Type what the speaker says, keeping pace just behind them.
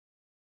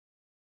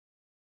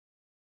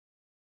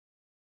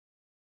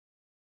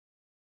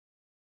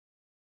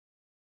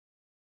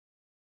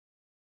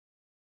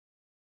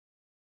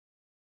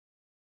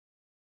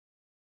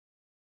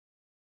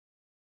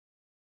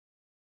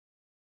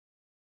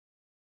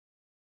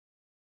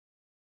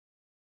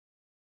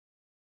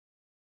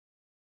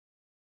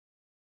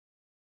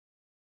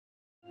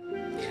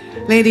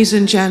Ladies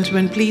and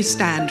gentlemen, please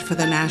stand for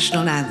the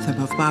national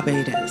anthem of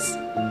Barbados.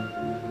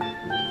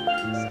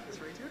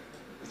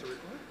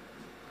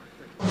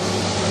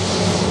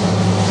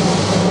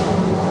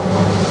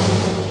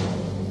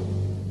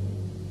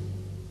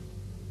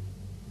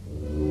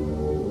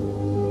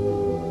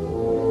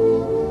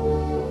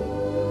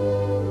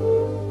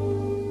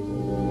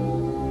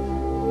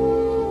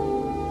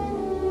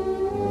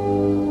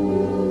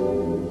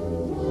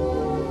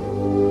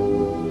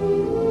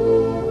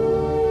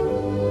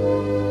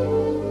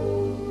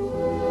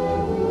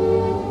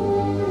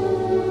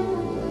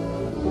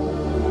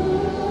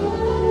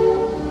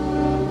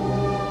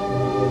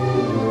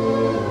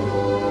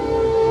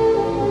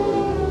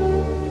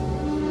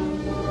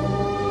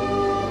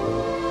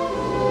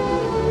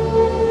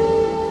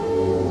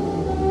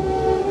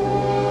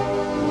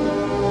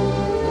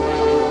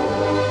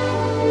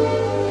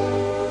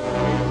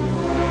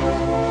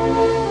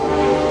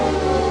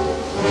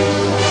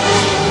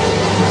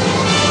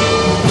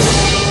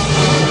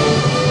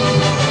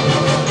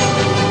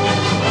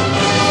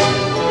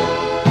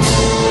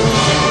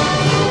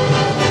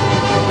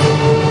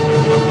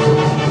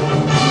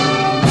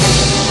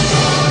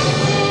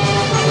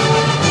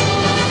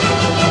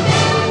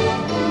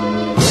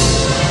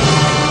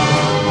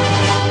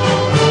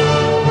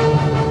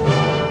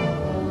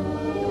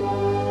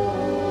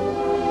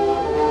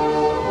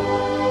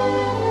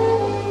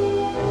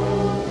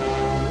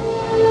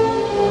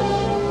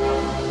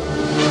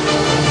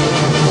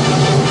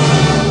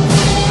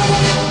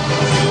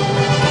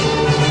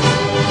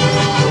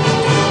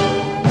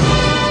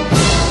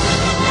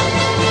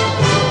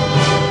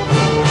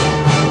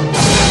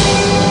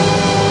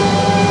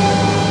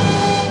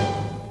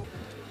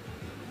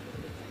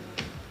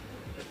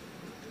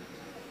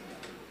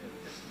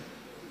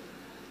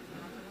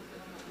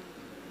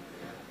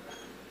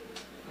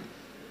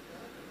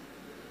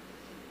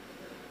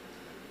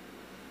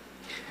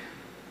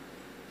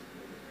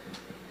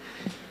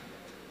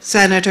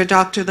 Senator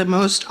Dr. the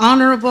Most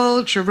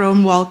Honorable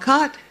Jerome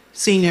Walcott,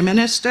 Senior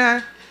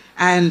Minister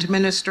and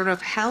Minister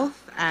of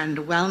Health and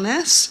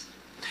Wellness.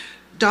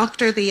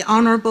 Dr. the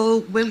Honorable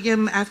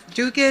William F.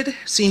 Duguid,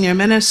 Senior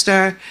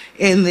Minister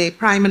in the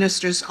Prime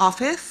Minister's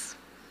Office.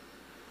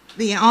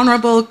 The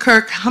Honorable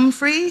Kirk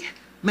Humphrey,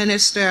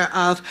 Minister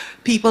of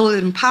People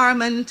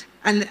Empowerment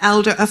and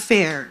Elder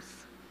Affairs.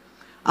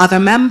 Other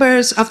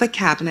members of the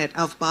Cabinet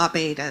of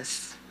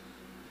Barbados.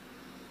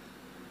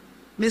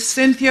 Ms.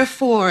 Cynthia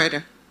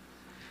Ford,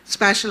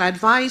 Special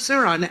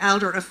Advisor on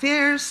Elder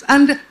Affairs,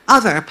 and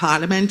other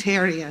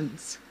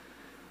parliamentarians.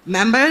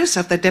 Members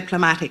of the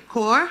Diplomatic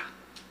Corps,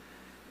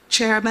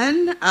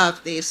 Chairman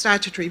of the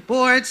Statutory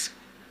Boards,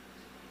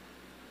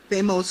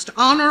 the Most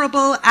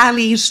Honorable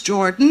Alice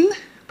Jordan,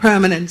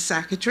 Permanent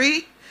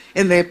Secretary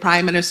in the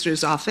Prime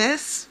Minister's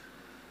Office,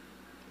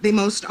 the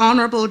Most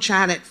Honorable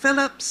Janet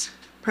Phillips,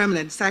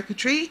 Permanent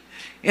Secretary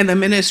in the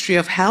Ministry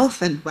of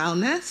Health and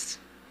Wellness,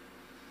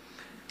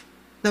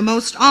 the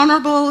Most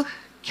Honorable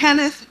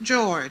Kenneth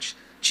George,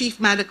 Chief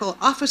Medical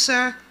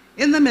Officer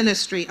in the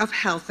Ministry of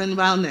Health and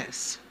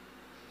Wellness,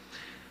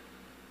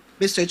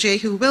 Mr.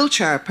 Jehu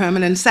Wiltshire,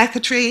 Permanent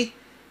Secretary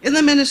in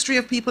the Ministry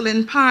of People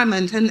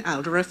Empowerment and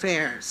Elder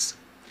Affairs,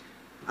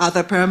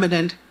 other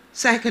permanent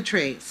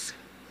secretaries,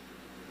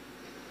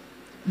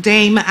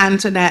 Dame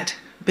Antoinette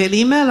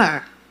Billy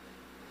Miller,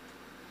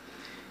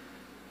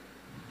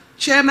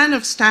 Chairman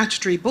of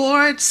Statutory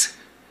Boards,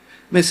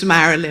 Ms.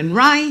 Marilyn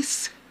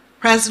Rice,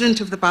 President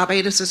of the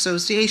Barbados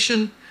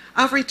Association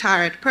of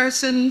Retired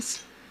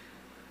Persons,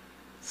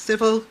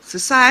 civil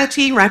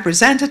society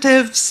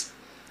representatives,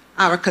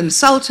 our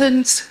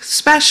consultants,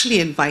 specially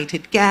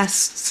invited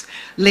guests,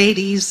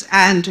 ladies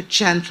and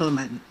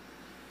gentlemen.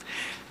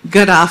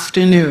 Good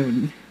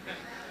afternoon.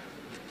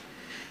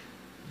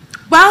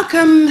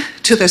 Welcome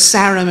to the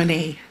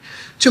ceremony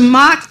to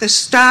mark the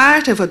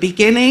start of a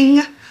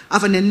beginning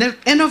of an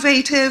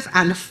innovative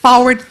and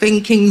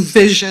forward-thinking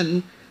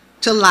vision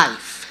to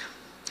life.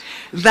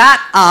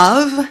 That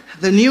of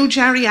the new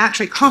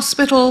Geriatric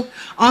Hospital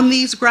on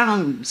these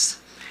grounds.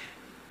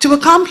 To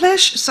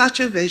accomplish such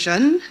a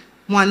vision,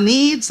 one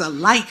needs a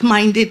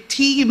like-minded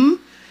team,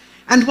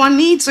 and one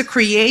needs a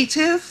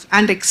creative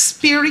and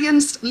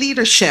experienced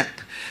leadership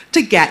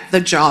to get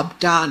the job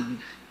done.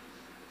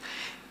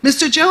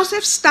 Mr.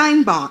 Joseph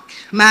Steinbach,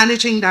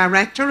 Managing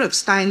Director of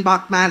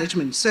Steinbach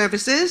Management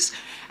Services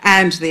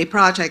and the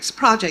project's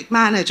project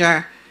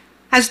manager,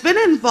 has been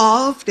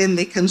involved in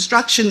the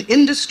construction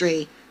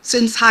industry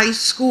since high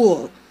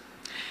school,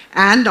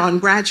 and on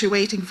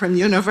graduating from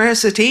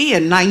university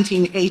in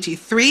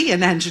 1983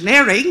 in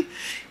engineering,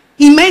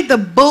 he made the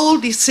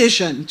bold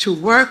decision to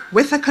work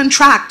with a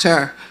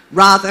contractor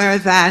rather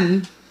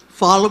than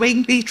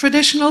following the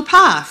traditional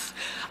path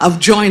of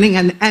joining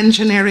an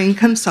engineering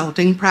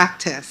consulting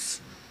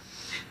practice.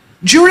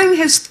 During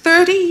his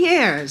 30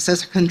 years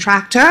as a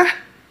contractor,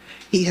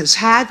 he has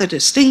had the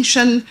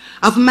distinction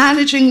of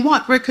managing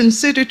what were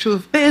considered to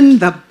have been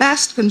the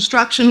best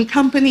construction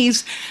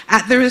companies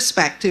at their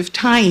respective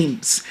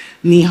times,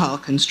 Nihal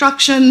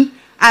Construction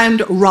and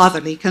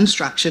Rotherley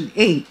Construction,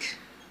 Inc.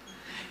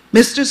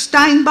 Mr.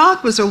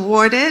 Steinbach was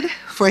awarded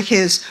for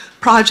his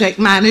project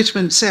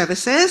management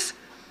services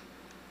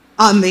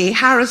on the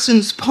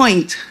Harrison's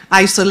Point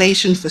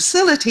isolation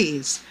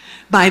facilities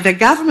by the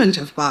government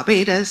of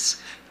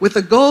Barbados with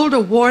the Gold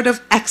Award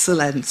of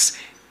Excellence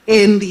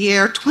in the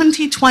year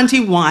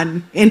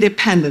 2021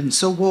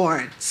 Independence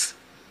Awards.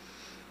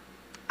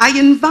 I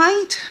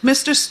invite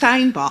Mr.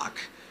 Steinbach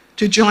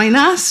to join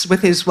us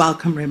with his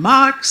welcome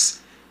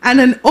remarks and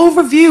an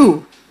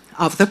overview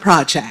of the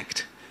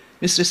project.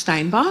 Mr.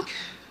 Steinbach.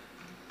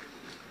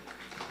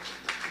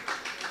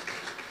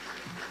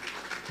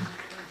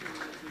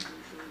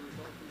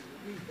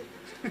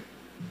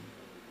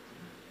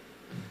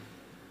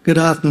 Good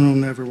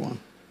afternoon, everyone.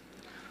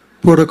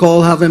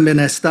 Protocol having been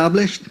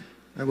established,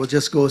 I will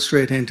just go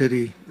straight into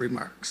the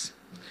remarks.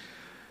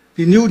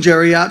 The new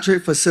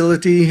geriatric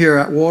facility here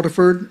at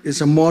Waterford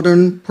is a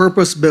modern,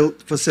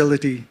 purpose-built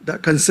facility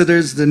that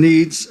considers the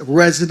needs of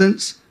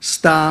residents,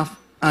 staff,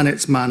 and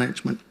its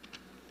management.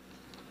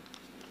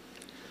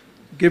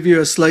 Give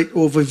you a slight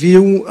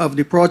overview of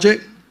the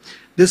project.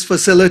 This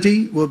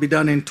facility will be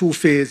done in 2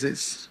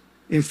 phases.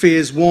 In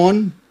phase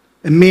 1,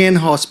 a main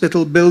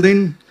hospital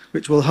building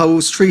which will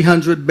house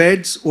 300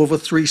 beds over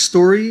 3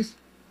 stories.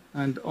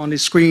 And on the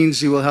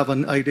screens, you will have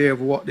an idea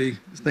of what the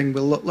thing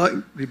will look like,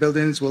 the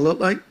buildings will look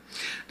like.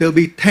 There'll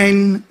be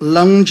 10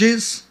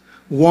 lounges,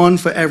 1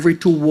 for every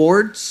 2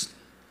 wards.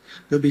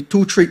 There'll be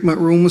 2 treatment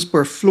rooms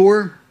per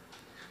floor,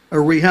 a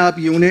rehab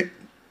unit,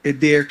 a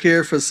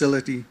daycare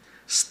facility,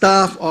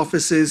 staff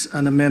offices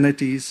and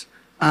amenities,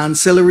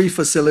 ancillary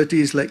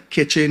facilities like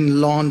kitchen,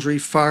 laundry,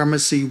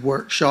 pharmacy,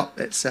 workshop,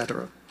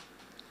 etc.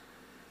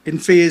 In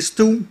phase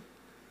 2,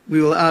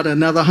 we will add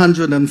another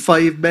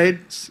 105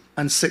 beds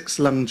and 6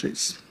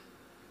 lounges.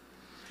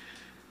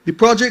 The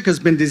project has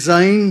been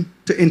designed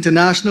to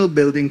international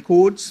building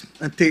codes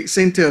and takes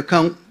into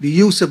account the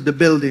use of the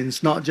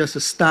buildings, not just a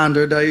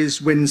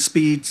standardized wind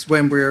speeds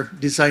when we're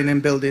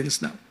designing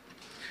buildings now.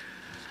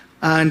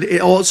 And it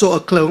also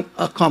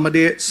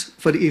accommodates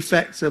for the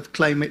effects of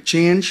climate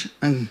change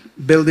and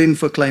building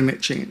for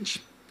climate change.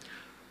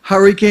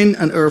 Hurricane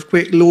and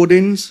earthquake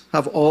loadings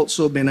have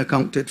also been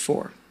accounted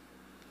for.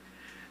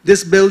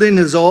 This building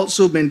has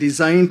also been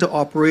designed to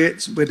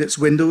operate with its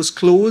windows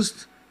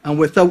closed and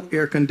without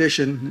air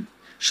conditioning,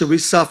 should we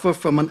suffer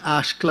from an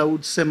ash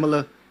cloud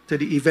similar to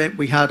the event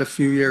we had a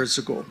few years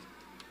ago.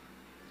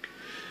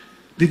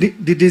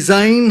 The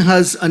design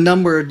has a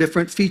number of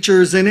different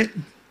features in it.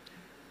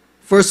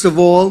 First of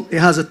all, it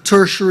has a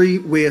tertiary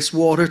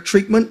wastewater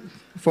treatment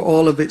for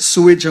all of its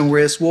sewage and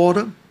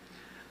wastewater.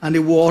 And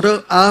the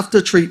water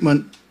after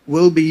treatment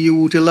will be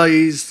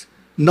utilized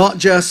not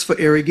just for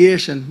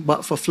irrigation,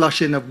 but for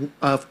flushing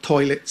of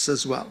toilets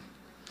as well.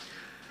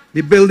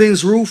 The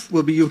building's roof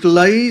will be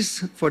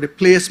utilized for the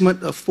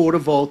placement of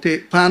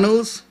photovoltaic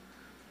panels,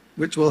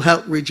 which will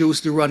help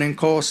reduce the running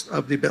cost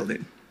of the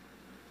building.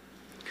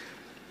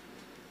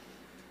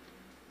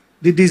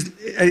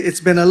 It's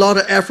been a lot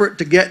of effort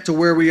to get to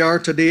where we are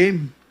today.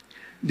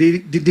 The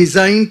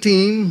design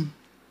team,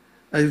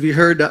 as we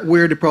heard that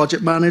we're the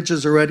project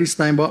managers already,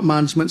 Steinbach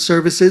Management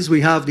Services. We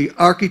have the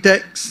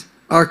architects,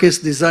 Arcus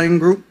Design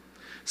Group,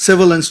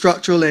 civil and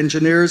structural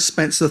engineers,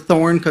 Spencer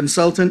Thorne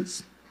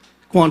Consultants,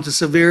 Quanta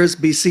Severes,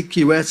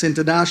 BCQS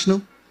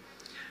International.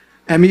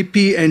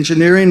 MEP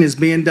engineering is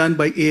being done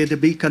by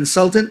A2B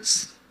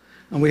Consultants.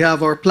 And we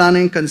have our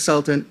planning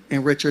consultant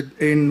in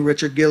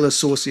Richard Gill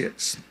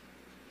Associates.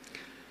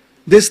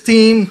 This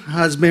team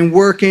has been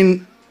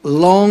working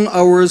long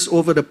hours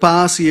over the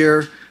past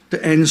year to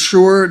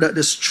ensure that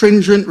the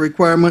stringent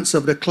requirements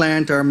of the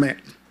client are met.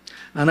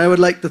 And I would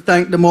like to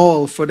thank them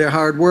all for their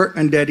hard work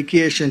and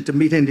dedication to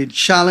meeting the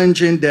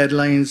challenging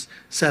deadlines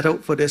set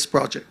out for this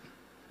project.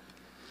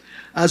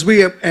 As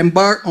we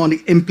embark on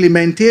the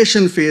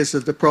implementation phase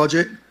of the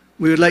project,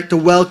 we would like to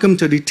welcome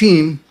to the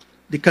team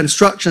the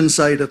construction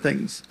side of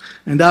things.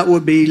 And that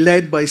will be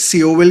led by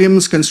C.O.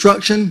 Williams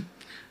Construction.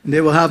 And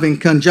they will have in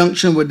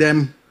conjunction with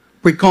them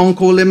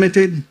Preconco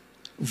Limited,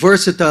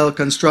 Versatile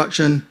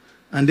Construction,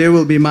 and they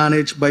will be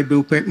managed by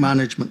Blueprint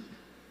Management.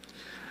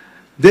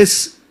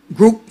 This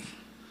group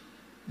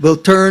will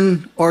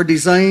turn our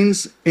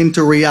designs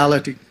into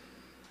reality.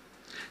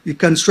 The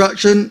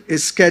construction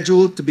is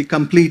scheduled to be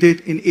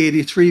completed in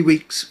 83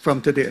 weeks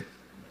from today.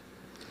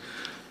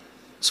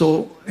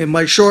 So in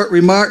my short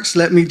remarks,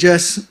 let me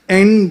just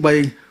end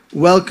by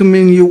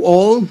welcoming you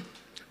all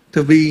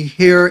to be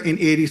here in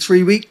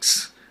 83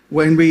 weeks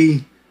when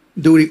we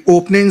do the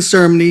opening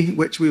ceremony,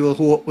 which we will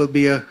hope will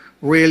be a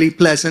really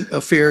pleasant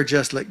affair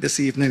just like this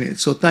evening is.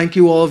 So thank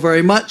you all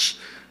very much.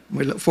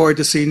 We look forward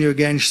to seeing you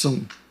again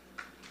soon.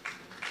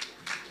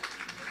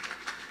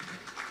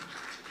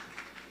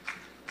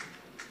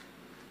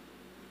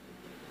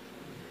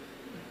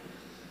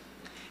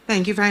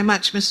 Thank you very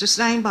much, Mr.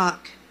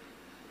 Steinbach.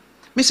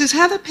 Mrs.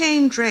 Heather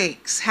Payne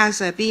Drakes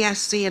has a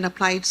BSc in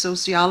Applied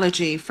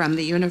Sociology from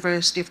the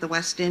University of the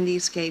West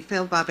Indies, Cape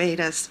Hill,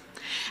 Barbados,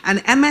 an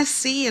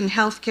MSc in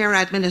Healthcare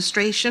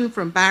Administration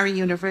from Barry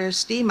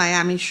University,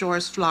 Miami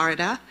Shores,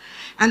 Florida,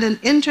 and an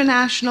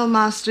International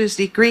Master's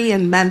degree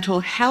in Mental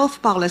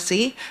Health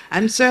Policy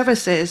and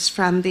Services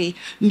from the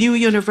New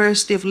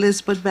University of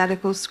Lisbon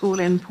Medical School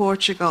in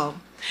Portugal.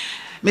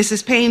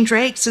 Mrs.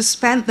 Payne-Drakes has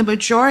spent the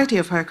majority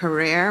of her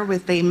career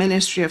with the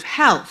Ministry of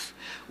Health,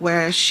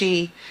 where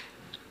she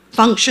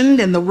functioned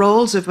in the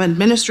roles of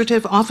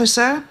administrative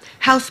officer,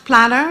 health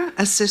planner,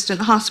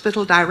 assistant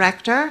hospital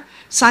director,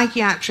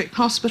 psychiatric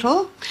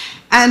hospital,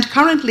 and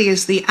currently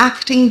is the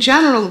acting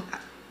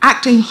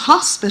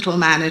hospital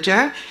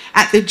manager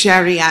at the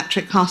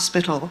Geriatric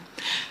Hospital.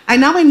 I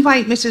now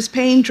invite Mrs.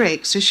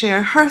 Payne-Drakes to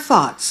share her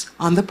thoughts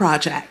on the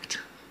project.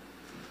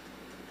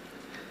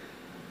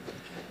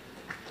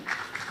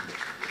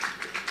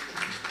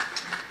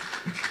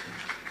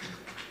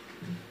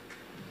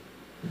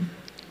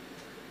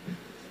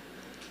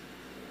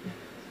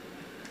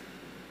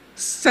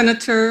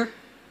 Senator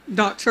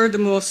Dr. the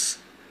Most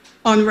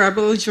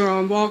Honorable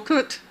Jerome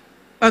Walcott,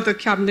 other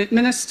cabinet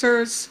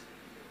ministers,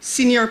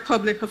 senior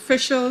public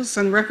officials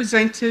and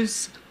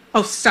representatives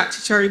of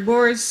statutory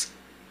boards,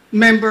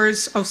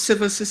 members of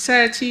civil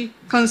society,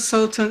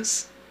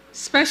 consultants,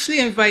 specially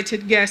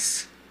invited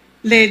guests,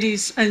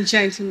 ladies and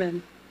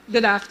gentlemen,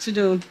 good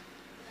afternoon.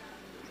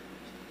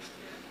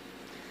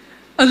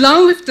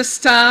 Along with the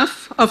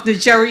staff of the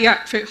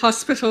Geriatric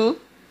Hospital,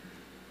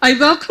 I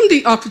welcome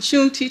the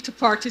opportunity to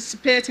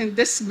participate in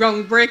this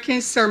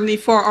groundbreaking ceremony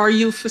for our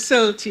youth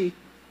facility.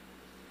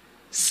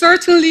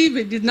 Certainly,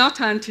 we did not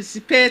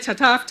anticipate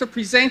that after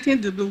presenting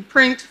the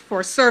blueprint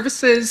for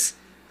services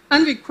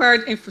and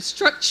required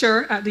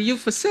infrastructure at the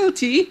youth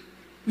facility,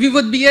 we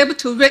would be able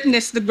to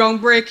witness the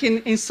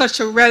groundbreaking in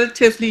such a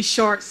relatively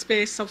short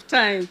space of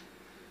time.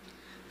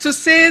 To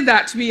say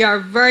that we are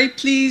very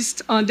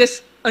pleased on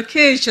this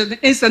occasion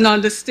is an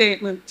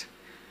understatement.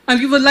 And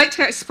we would like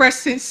to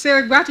express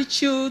sincere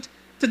gratitude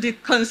to the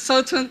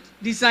consultant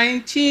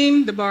design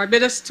team, the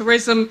Barbados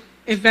Tourism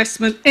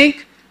Investment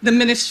Inc., the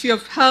Ministry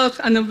of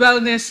Health and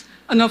Wellness,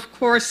 and of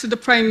course to the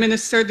Prime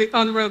Minister, the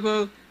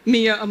Honorable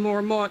Mia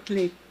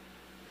Amor-Motley.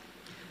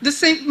 The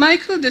St.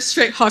 Michael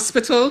District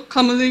Hospital,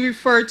 commonly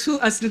referred to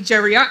as the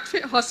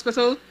Geriatric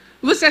Hospital,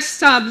 was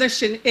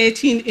established in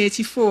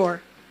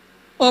 1884.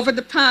 Over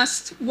the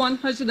past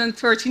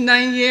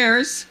 139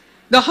 years,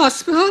 the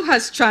hospital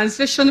has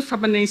transitioned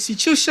from an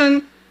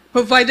institution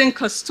providing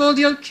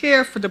custodial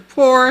care for the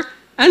poor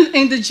and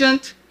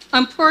indigent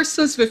and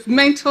persons with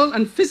mental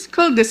and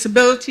physical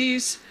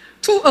disabilities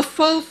to a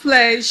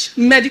full-fledged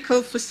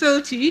medical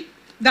facility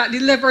that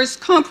delivers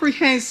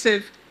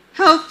comprehensive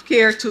health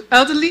care to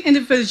elderly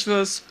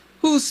individuals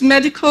whose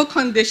medical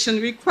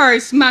condition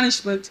requires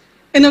management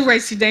in a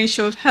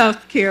residential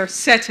health care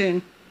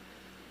setting.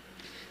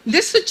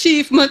 This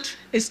achievement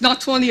is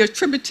not only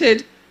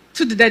attributed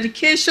to the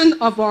dedication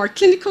of our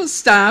clinical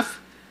staff,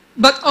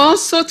 but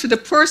also to the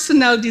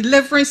personnel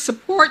delivering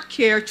support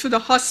care to the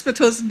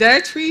hospital's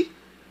dietary,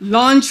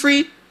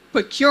 laundry,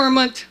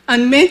 procurement,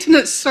 and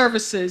maintenance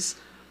services,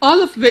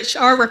 all of which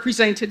are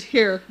represented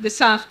here this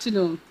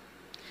afternoon.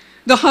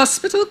 The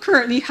hospital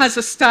currently has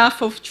a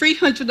staff of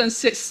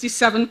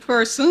 367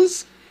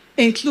 persons,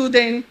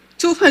 including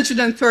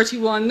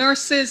 231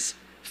 nurses,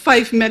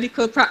 5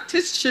 medical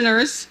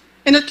practitioners,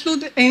 in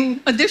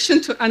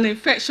addition to an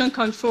infection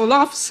control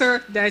officer,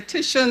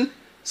 dietitian,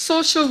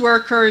 social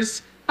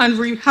workers, and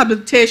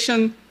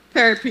rehabilitation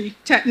therapy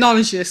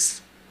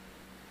technologists.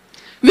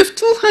 With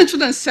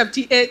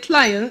 278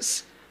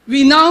 clients,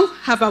 we now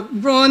have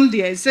outgrown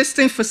the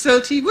existing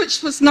facility,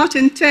 which was not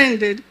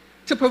intended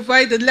to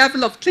provide the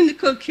level of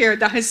clinical care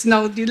that is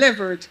now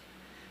delivered.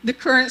 The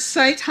current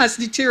site has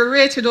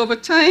deteriorated over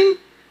time,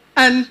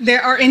 and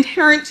there are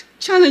inherent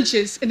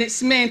challenges in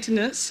its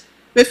maintenance,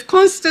 with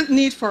constant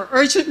need for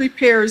urgent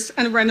repairs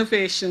and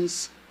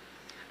renovations.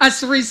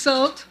 As a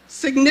result,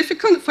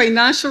 significant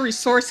financial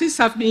resources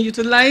have been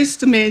utilized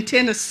to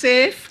maintain a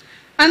safe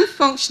and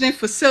functioning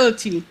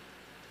facility.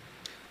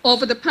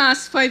 Over the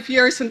past 5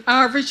 years, an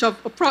average of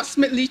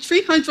approximately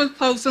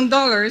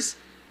 $300,000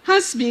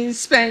 has been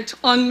spent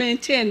on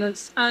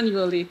maintenance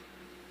annually.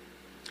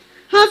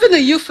 Having a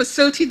youth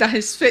facility that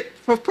is fit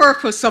for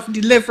purpose of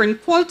delivering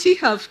quality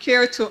health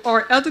care to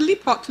our elderly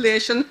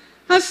population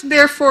has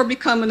therefore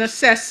become a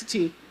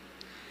necessity.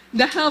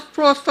 The health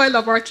profile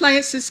of our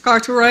clients is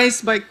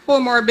characterized by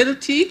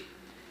comorbidity,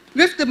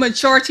 with the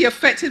majority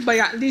affected by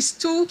at least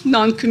 2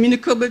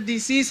 non-communicable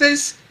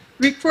diseases,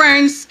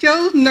 requiring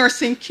skilled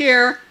nursing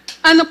care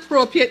and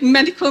appropriate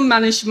medical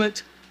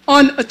management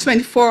on a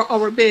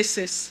 24-hour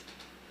basis.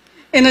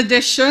 In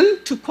addition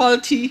to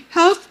quality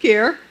health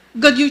care,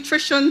 good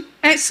nutrition,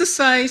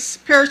 exercise,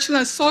 spiritual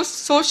and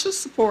social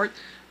support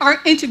are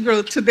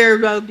integral to their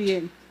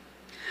well-being.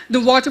 The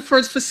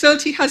Waterford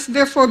facility has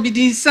therefore been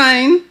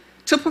designed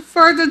to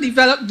further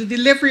develop the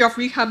delivery of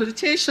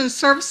rehabilitation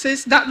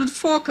services that would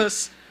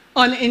focus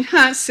on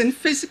enhancing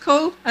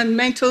physical and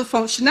mental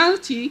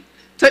functionality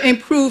to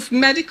improve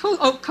medical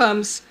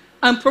outcomes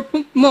and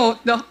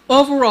promote the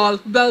overall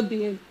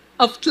well-being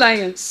of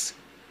clients.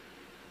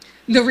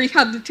 The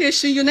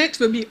rehabilitation unit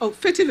will be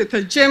outfitted with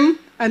a gym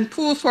and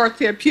pool for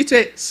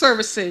therapeutic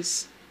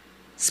services.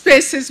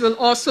 Spaces will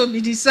also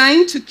be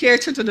designed to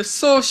cater to the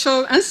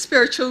social and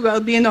spiritual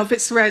well-being of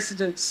its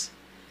residents.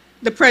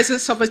 The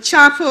presence of a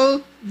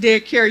chapel,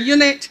 daycare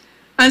unit,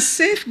 and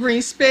safe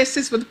green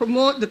spaces will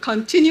promote the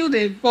continued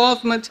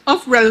involvement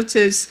of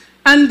relatives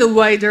and the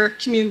wider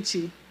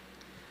community.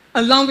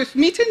 Along with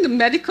meeting the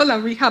medical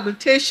and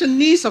rehabilitation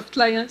needs of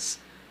clients,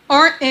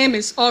 our aim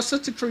is also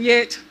to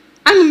create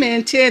and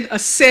maintain a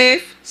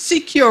safe,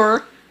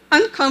 secure,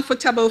 and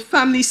comfortable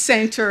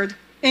family-centered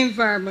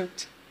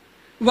environment.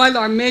 While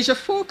our major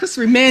focus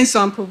remains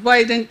on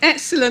providing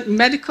excellent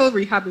medical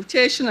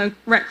rehabilitation and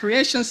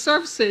recreation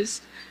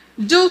services,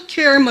 due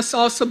care must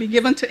also be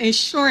given to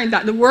ensuring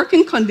that the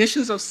working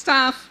conditions of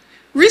staff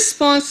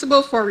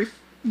responsible for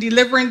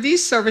delivering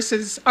these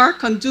services are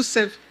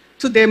conducive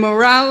to their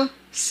morale,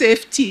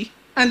 safety,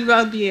 and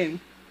well-being.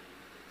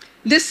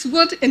 This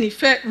would, in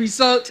effect,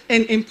 result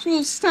in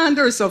improved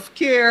standards of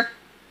care,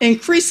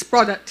 increased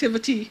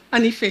productivity,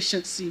 and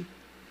efficiency.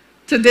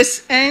 To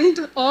this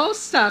end, all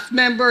staff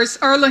members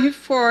are looking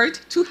forward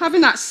to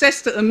having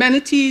access to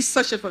amenities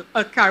such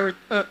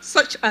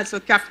as a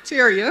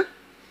cafeteria,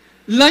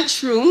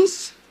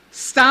 lunchrooms,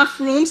 staff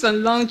rooms,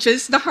 and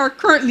lounges that are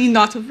currently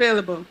not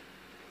available.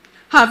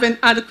 Having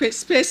adequate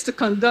space to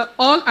conduct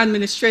all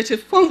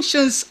administrative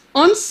functions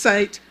on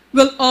site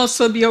will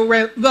also be a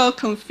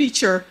welcome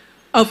feature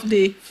of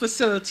the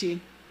facility.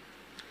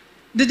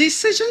 The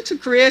decision to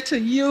create a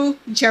new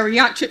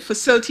geriatric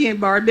facility in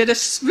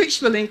Barbados,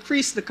 which will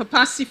increase the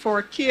capacity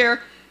for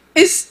care,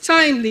 is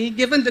timely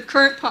given the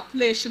current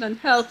population and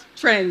health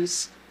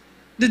trends.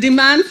 The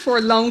demand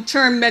for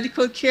long-term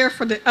medical care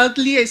for the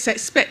elderly is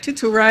expected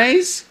to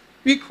rise,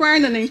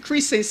 requiring an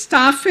increase in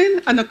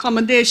staffing and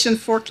accommodation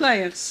for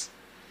clients.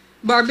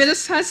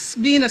 Barbados has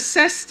been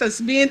assessed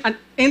as being at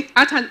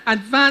an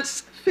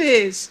advanced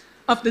phase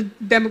of the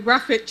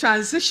demographic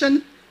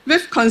transition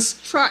with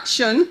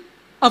construction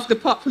of the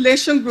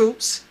population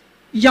groups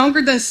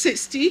younger than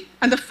 60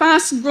 and a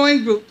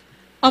fast-growing group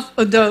of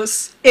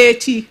adults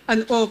 80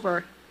 and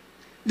over.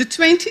 The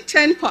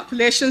 2010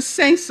 population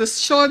census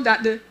showed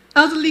that the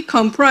elderly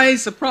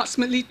comprise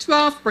approximately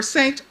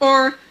 12%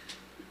 or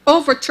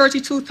over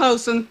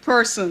 32,000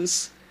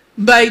 persons.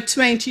 By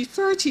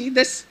 2030,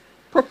 this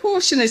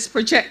proportion is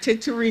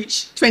projected to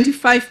reach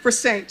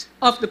 25%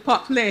 of the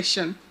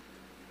population.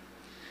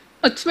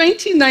 A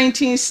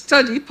 2019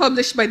 study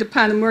published by the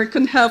Pan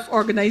American Health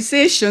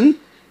Organization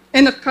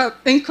in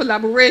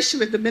collaboration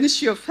with the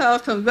Ministry of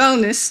Health and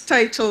Wellness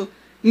titled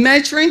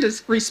Measuring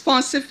the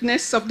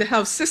Responsiveness of the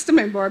Health System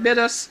in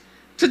Barbados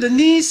to the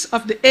Needs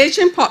of the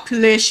Aging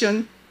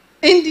Population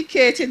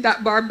indicated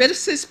that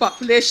Barbados's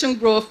population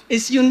growth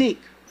is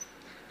unique,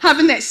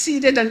 having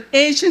exceeded an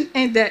aging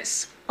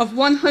index of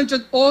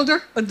 100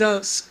 older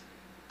adults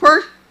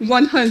per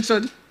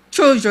 100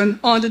 children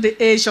under the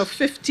age of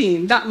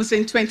 15. That was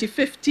in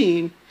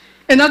 2015.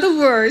 In other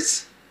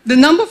words, the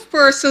number of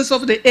persons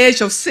over the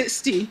age of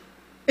 60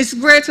 is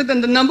greater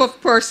than the number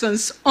of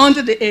persons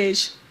under the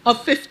age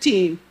of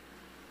 15.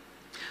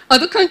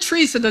 Other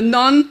countries in the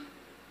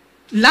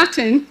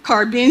non-Latin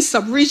Caribbean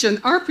sub-region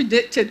are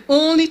predicted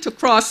only to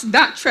cross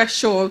that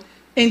threshold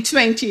in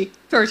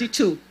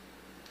 2032.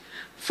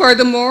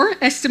 Furthermore,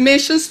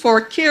 estimations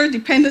for care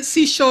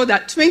dependency show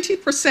that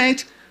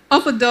 20%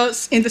 of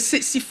adults in the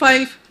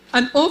 65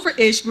 and over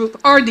age group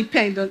are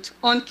dependent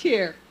on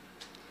care.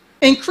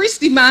 Increased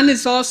demand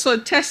is also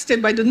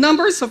attested by the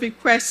numbers of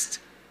requests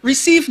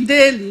received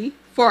daily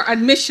for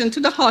admission to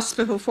the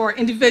hospital for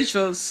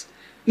individuals,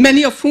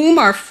 many of whom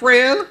are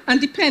frail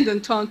and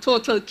dependent on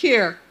total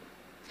care.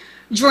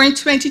 During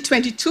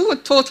 2022, a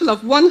total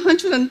of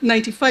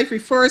 195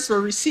 referrals were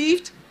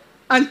received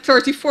and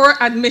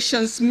 34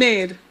 admissions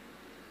made.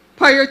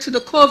 Prior to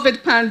the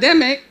COVID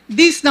pandemic,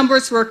 these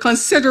numbers were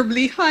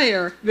considerably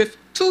higher, with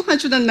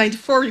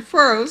 294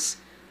 referrals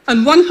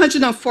and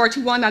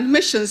 141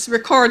 admissions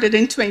recorded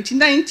in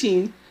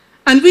 2019,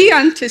 and we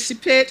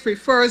anticipate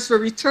referrals will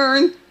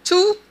return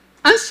to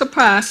and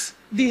surpass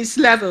these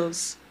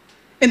levels.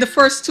 In the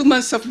first 2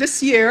 months of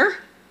this year,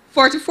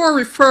 44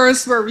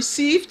 referrals were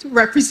received,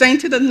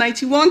 representing a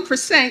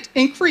 91%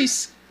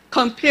 increase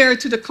compared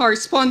to the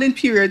corresponding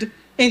period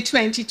in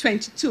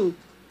 2022.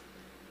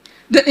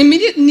 The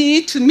immediate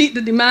need to meet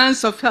the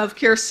demands of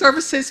healthcare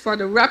services for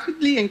the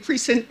rapidly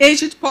increasing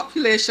aged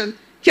population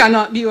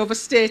cannot be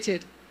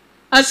overstated.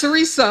 As a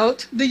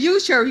result, the new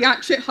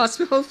geriatric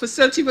hospital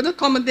facility will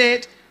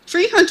accommodate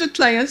 300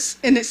 clients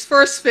in its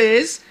first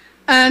phase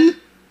and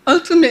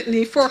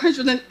ultimately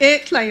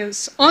 408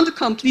 clients on the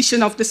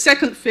completion of the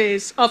second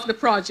phase of the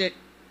project.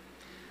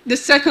 The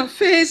second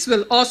phase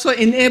will also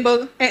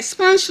enable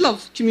expansion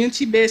of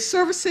community-based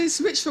services,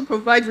 which will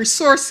provide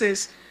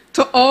resources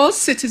to all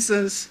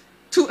citizens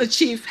to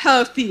achieve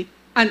healthy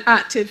and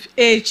active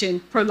aging,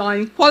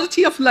 prolonging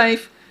quality of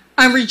life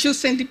and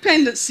reducing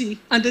dependency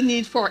and the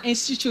need for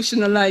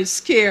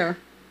institutionalized care.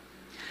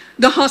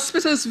 The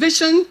hospital's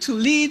vision to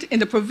lead in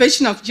the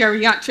provision of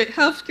geriatric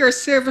healthcare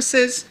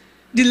services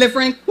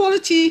Delivering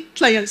quality,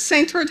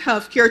 client-centered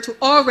healthcare to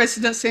all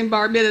residents in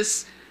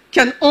Barbados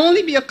can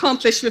only be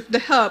accomplished with the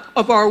help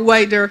of our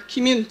wider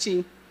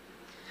community.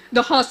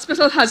 The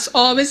hospital has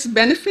always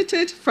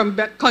benefited from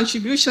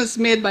contributions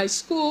made by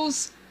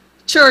schools,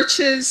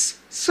 churches,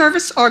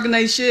 service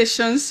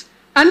organizations,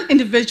 and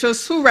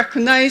individuals who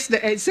recognize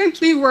the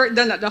exemplary work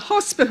done at the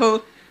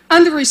hospital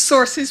and the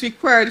resources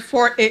required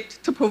for it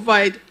to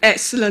provide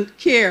excellent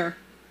care.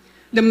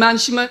 The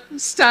management,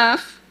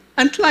 staff,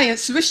 and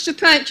clients wish to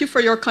thank you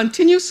for your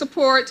continued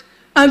support,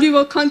 and we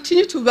will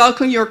continue to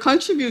welcome your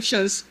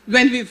contributions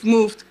when we've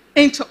moved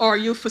into our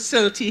new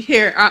facility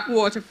here at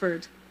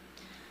Waterford.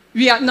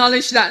 We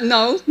acknowledge that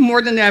now,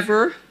 more than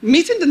ever,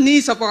 meeting the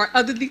needs of our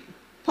elderly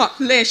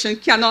population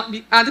cannot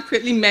be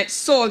adequately met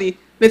solely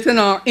within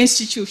our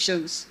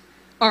institutions.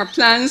 Our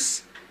plan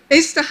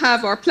is to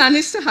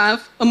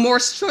have a more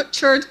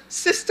structured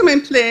system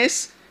in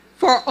place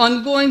for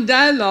ongoing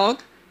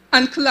dialogue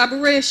and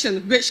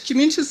collaboration, which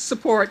community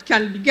support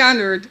can be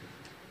garnered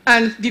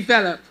and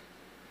developed.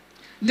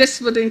 This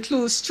would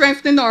include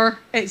strengthening our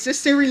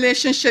existing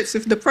relationships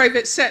with the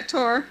private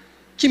sector,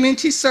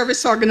 community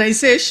service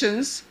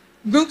organizations,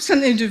 groups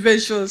and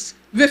individuals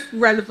with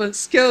relevant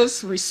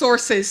skills,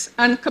 resources,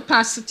 and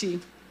capacity.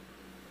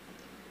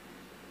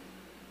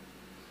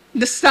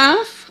 The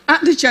staff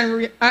at the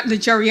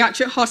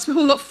Geriatric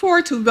Hospital look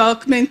forward to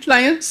welcoming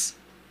clients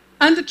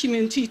and the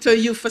community to a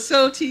youth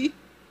facility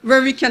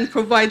where we can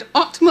provide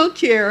optimal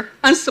care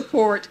and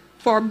support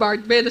for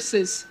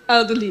Barbados's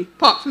elderly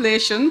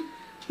population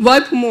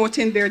while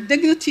promoting their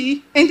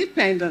dignity and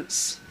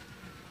independence.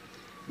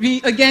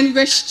 We again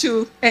wish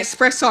to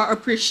express our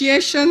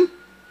appreciation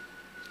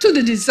to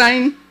the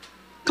design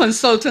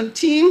consultant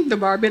team, the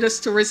Barbados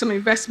Tourism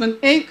Investment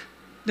Inc.,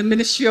 the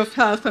Ministry of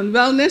Health and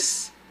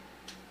Wellness,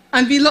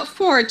 and we look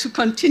forward to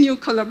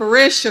continued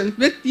collaboration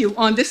with you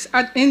on this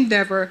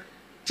endeavor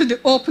to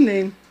the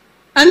opening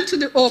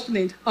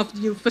of the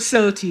new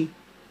facility.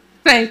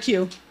 Thank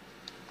you.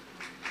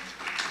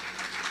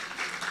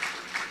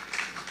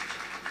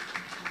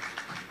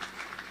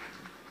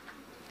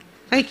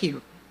 Thank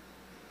you.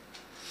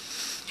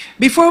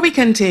 Before we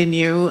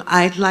continue,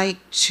 I'd like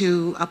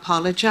to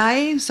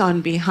apologize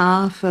on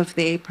behalf of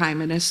the Prime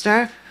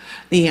Minister,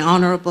 the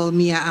Honorable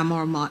Mia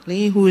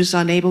Amor-Motley, who is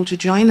unable to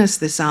join us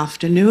this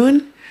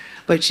afternoon,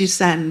 but she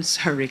sends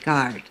her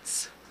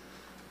regards.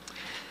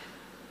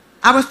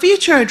 Our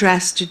feature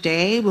address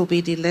today will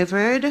be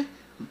delivered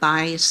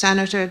by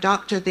Senator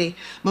Dr. the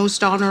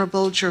Most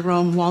Honorable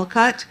Jerome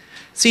Walcott,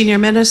 Senior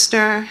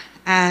Minister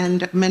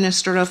and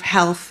Minister of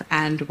Health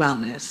and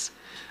Wellness.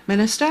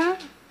 Minister?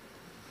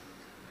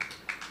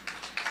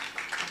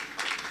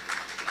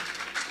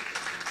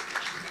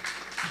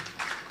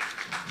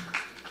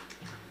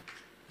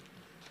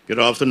 Good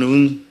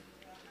afternoon.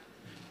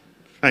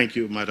 Thank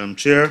you, Madam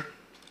Chair.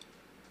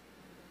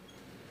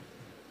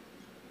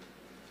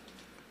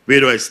 Where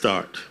do I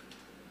start?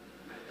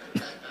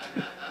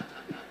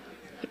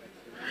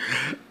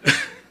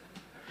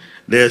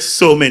 There's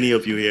so many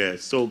of you here,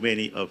 so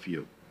many of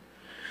you.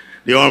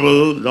 The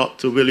Honorable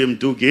Dr. William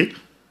Dugate,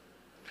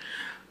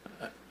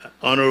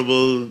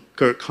 Honorable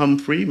Kirk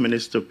Humphrey,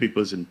 Minister of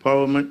People's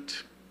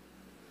Empowerment,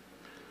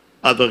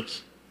 other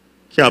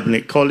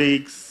cabinet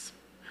colleagues,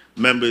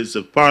 members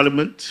of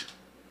Parliament,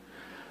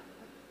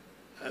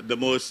 the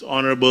most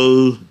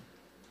Honorable,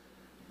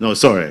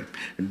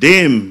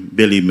 Dame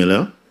Billy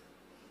Miller,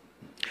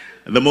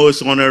 the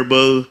most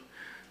Honorable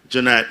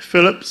Jeanette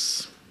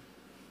Phillips,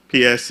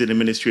 PS in the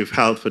Ministry of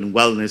Health and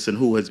Wellness, and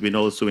who has been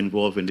also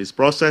involved in this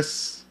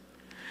process,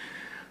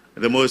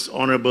 the most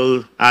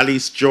Honorable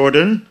Alice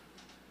Jordan,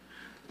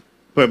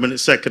 Permanent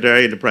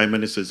Secretary in the Prime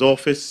Minister's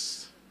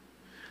Office,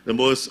 the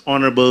most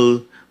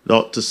Honorable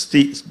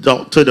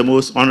the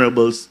most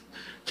Honorable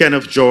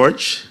Kenneth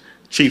George,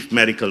 Chief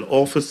Medical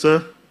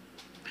Officer,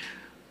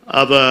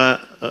 other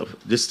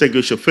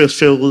distinguished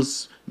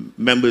officials,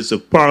 members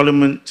of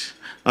Parliament,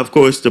 of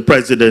course, the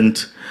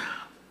President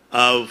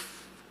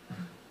of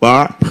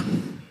BARP,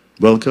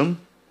 welcome,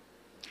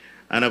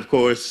 and of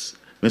course,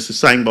 Mr.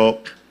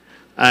 Steinbach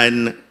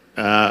and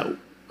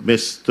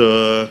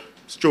Mr.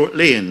 Stuart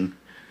Lane,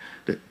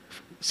 the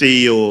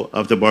CEO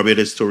of the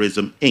Barbados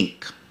Tourism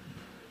Inc.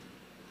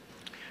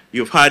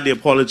 You've had the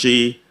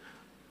apology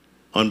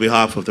on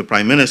behalf of the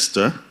Prime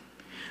Minister,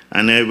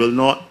 and I will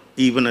not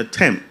even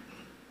attempt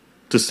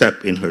to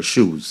step in her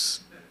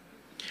shoes.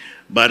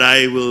 But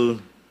I will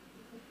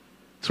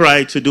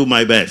try to do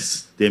my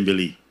best,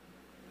 Dembele.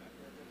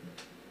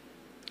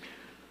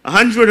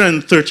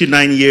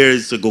 139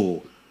 years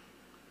ago,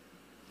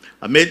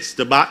 amidst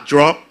the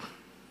backdrop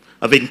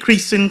of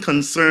increasing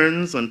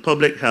concerns on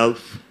public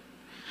health,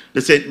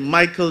 the St.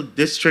 Michael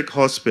District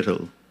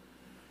Hospital,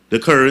 the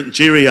current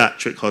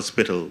Geriatric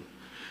Hospital,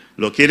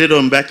 located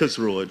on Beckers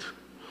Road,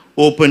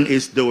 opened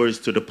its doors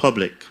to the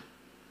public.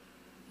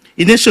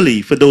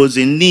 Initially for those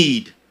in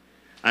need,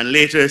 and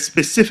later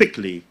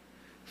specifically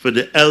for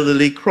the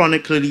elderly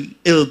chronically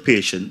ill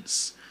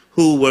patients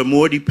who were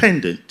more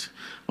dependent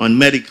on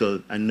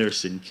medical and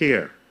nursing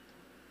care.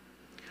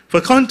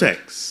 For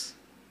context,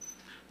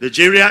 The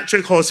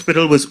Geriatric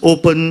Hospital was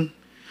opened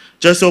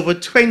just over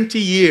 20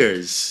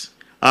 years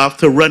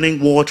after running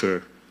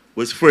water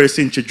was first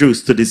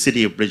introduced to the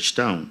city of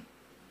Bridgetown.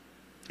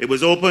 It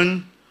was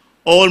opened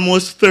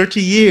almost 30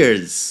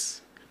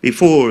 years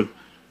before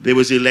there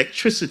was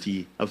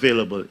electricity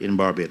available in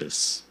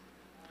Barbados.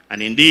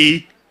 And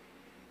indeed,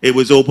 it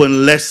was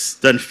opened less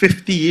than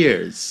 50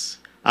 years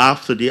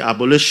after the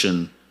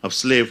abolition of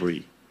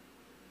slavery.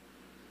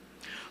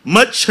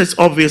 Much has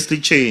obviously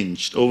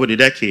changed over the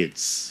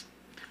decades,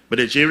 but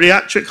the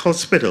Geriatric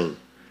Hospital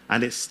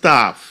and its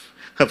staff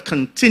have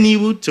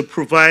continued to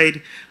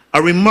provide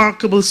a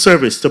remarkable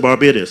service to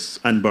Barbados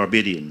and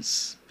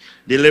Barbadians,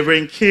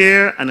 delivering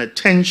care and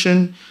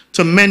attention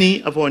to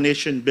many of our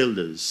nation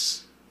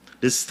builders.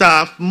 The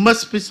staff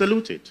must be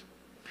saluted,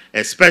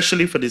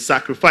 especially for the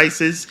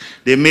sacrifices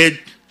they made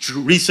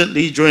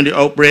recently during the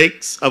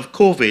outbreaks of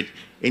COVID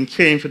in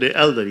caring for the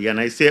elderly. And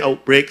I say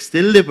outbreaks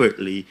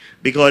deliberately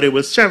because there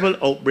were several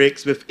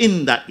outbreaks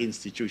within that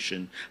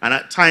institution. And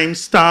at times,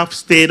 staff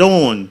stayed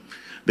on.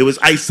 There was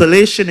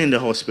isolation in the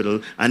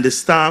hospital, and the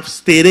staff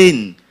stayed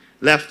in,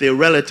 left their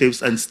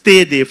relatives, and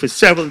stayed there for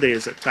several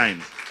days at a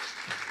time.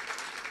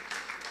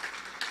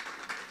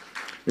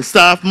 The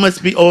staff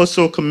must be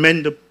also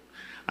commended,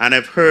 and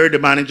I've heard the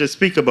manager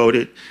speak about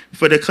it,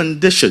 for the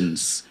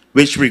conditions,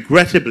 which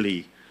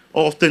regrettably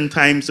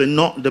oftentimes are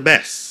not the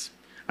best.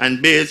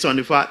 And based on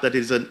the fact that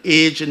it's an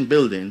aging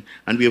building,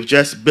 and we have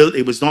just built,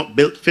 it was not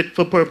built fit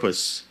for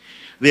purpose,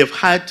 they have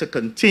had to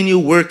continue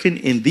working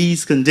in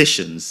these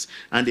conditions,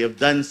 and they have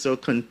done so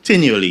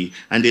continually,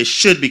 and they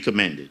should be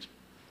commended.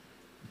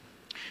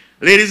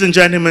 Ladies and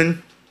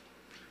gentlemen,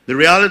 the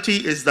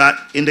reality is that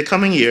in the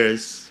coming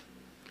years,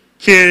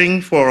 caring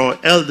for our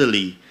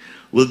elderly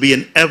will be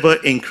an ever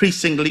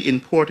increasingly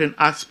important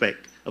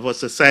aspect of our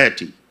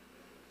society.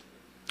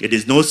 It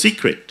is no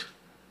secret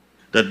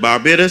that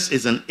Barbados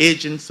is an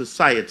aging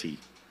society.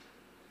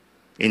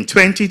 In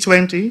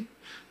 2020,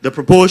 the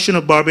proportion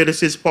of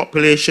Barbados's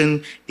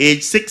population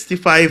aged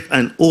 65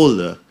 and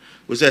older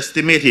was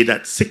estimated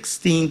at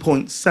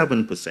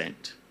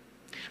 16.7%.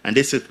 And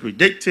this is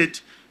predicted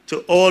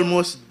to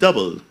almost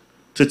double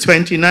to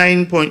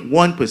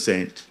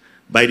 29.1%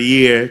 by the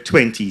year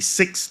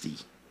 2060.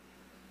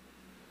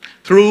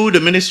 Through the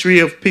Ministry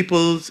of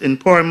People's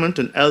Empowerment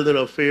and Elder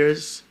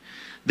Affairs,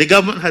 the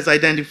government has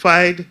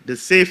identified the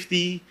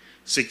safety,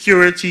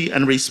 security,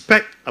 and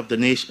respect of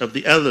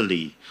the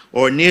elderly,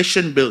 or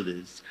nation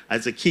builders,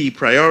 as a key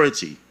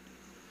priority.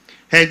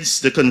 Hence,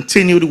 the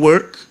continued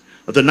work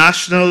of the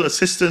National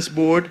Assistance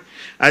Board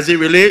as it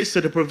relates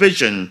to the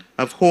provision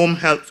of home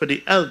help for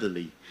the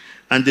elderly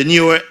and the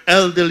newer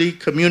Elderly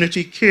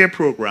Community Care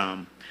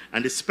Program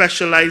and the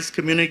specialized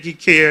community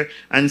care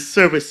and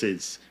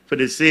services for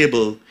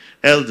disabled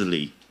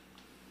elderly.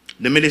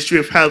 The Ministry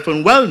of Health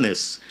and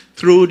Wellness,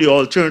 through the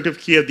Alternative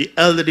Care of the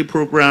Elderly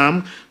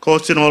program,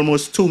 costing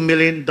almost $2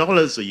 million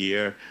a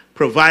year,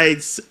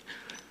 provides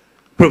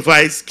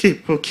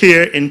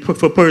care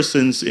for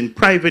persons in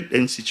private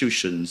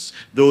institutions,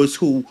 those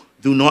who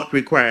do not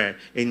require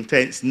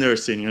intense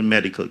nursing and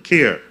medical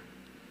care.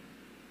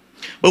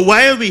 But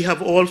while we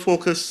have all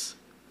focused,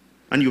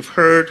 and you've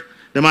heard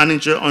the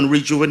manager, on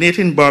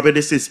rejuvenating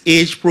Barbados's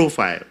age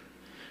profile,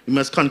 we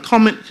must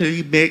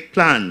concomitantly make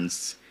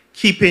plans,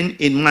 keeping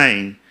in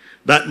mind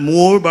that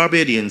more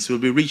Barbadians will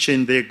be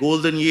reaching their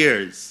golden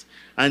years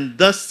and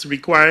thus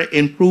require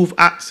improved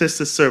access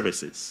to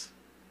services.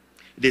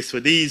 It is for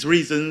these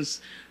reasons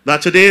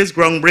that today's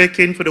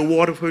groundbreaking for the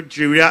Waterford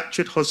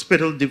Geriatric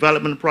Hospital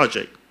Development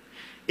Project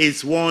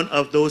is one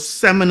of those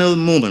seminal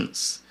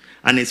moments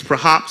and is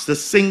perhaps the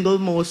single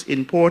most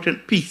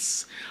important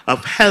piece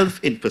of health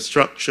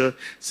infrastructure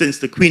since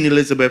the Queen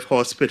Elizabeth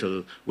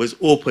Hospital was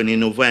opened in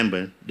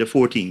November the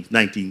 14th,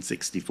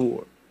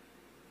 1964.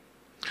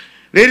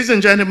 Ladies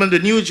and gentlemen, the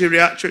new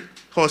Geriatric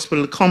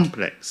Hospital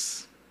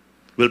complex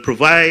will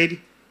provide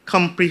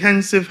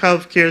comprehensive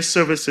healthcare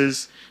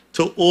services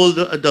to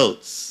older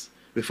adults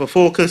with a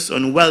focus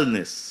on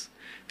wellness,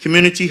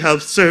 community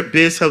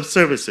based health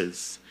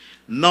services,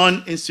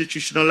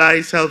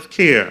 non-institutionalized health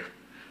care,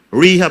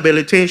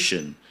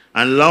 rehabilitation,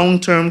 and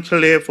long-term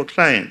care for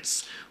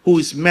clients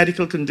whose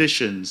medical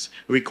conditions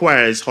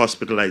requires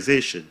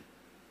hospitalization.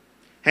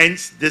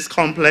 Hence, this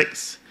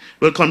complex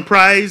will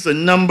comprise a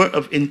number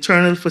of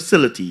internal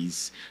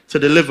facilities to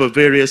deliver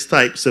various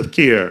types of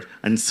care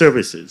and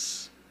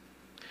services.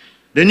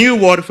 The new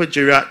Waterford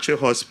Geriatric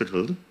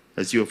Hospital,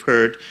 as you have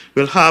heard,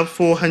 will have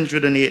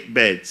 408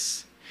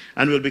 beds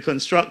and will be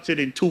constructed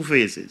in 2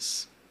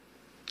 phases.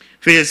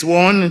 Phase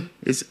 1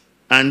 is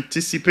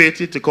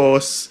anticipated to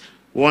cost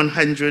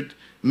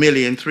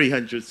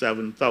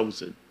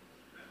 $100,307,000.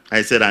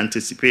 I said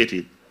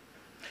anticipated.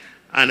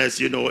 And as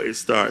you know, it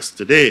starts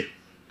today.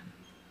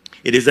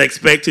 It is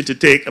expected to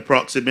take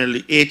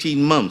approximately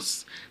 18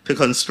 months to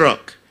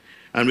construct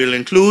and will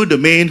include the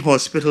main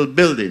hospital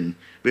building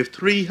with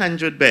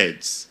 300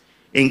 beds,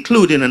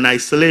 including an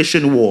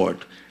isolation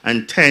ward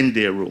and 10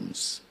 day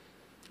rooms.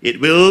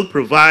 It will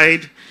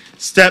provide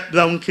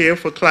step-down care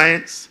for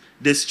clients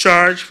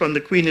discharge from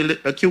the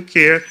acute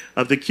care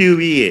of the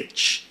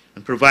QEH,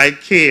 and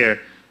provide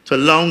care to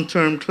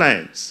long-term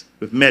clients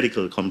with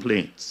medical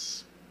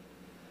complaints.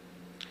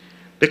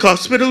 The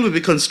hospital will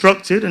be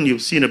constructed, and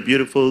you've seen a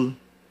beautiful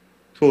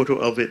photo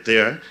of it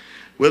there,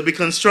 will be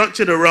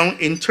constructed around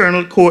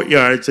internal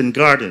courtyards and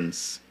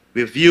gardens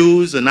with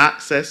views and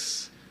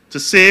access to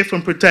safe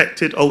and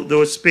protected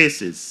outdoor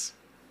spaces.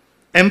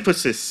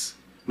 Emphasis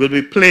will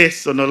be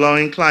placed on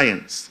allowing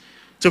clients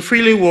to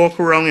freely walk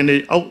around in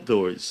the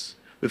outdoors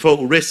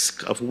without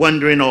risk of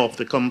wandering off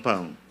the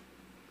compound.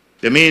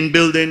 The main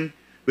building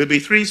will be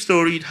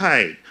 3-storied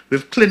high,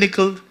 with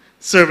clinical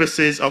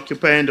services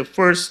occupying the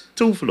first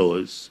 2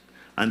 floors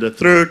and the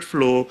 3rd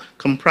floor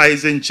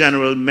comprising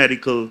general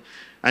medical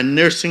and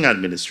nursing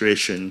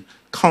administration,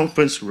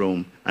 conference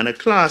room, and a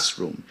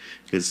classroom.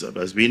 Because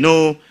as we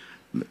know,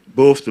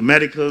 both the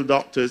medical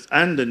doctors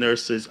and the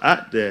nurses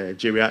at the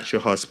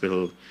Geriatric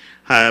Hospital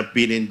have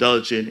been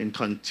indulging in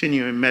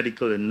continuing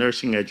medical and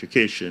nursing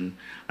education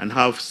and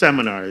have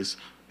seminars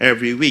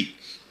every week.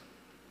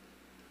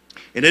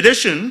 In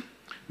addition,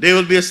 there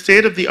will be a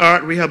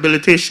state-of-the-art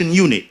rehabilitation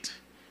unit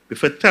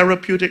with a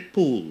therapeutic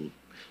pool,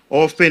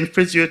 offering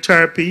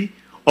physiotherapy,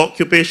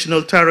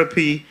 occupational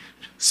therapy,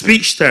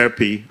 speech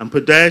therapy, and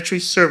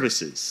podiatry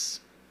services.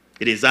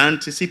 It is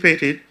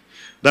anticipated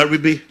that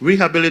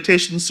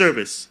rehabilitation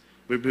service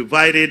will be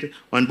provided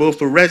on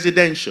both a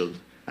residential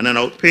and an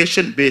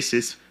outpatient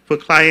basis for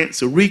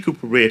clients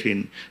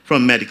recuperating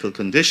from medical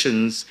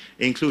conditions,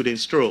 including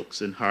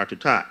strokes and heart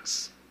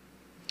attacks.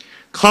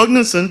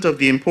 Cognizant of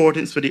the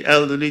importance for the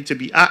elderly to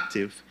be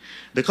active,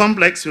 the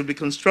complex will be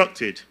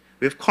constructed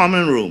with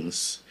common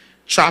rooms,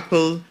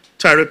 chapel,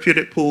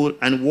 therapeutic pool,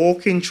 and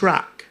walking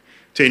track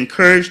to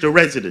encourage the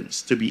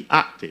residents to be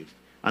active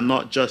and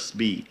not just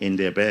be in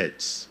their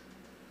beds.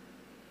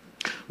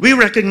 We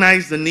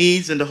recognize the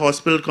needs in the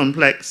hospital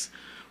complex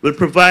will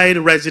provide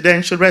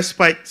residential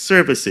respite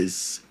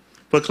services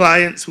for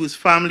clients whose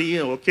family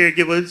or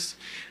caregivers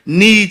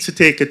need to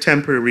take a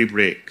temporary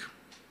break.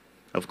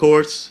 Of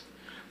course,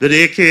 the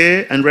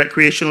daycare and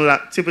recreational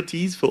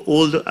activities for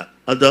older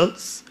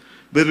adults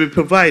will be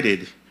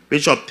provided,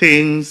 which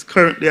obtains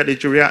currently at the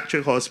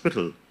Geriatric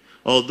Hospital,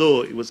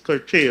 although it was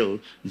curtailed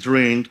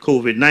during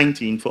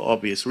COVID-19 for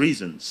obvious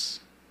reasons.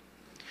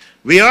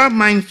 We are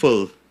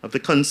mindful of the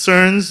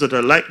concerns that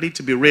are likely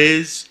to be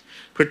raised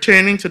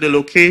pertaining to the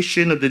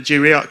location of the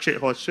Geriatric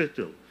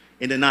Hospital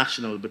in the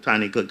National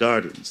Botanical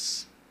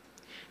Gardens.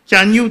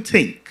 Can you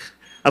think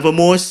of a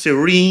more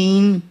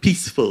serene,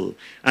 peaceful,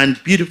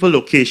 and beautiful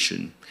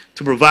location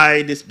to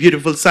provide this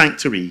beautiful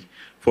sanctuary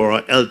for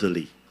our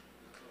elderly?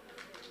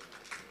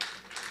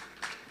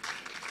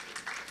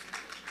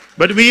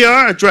 But we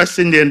are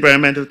addressing the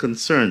environmental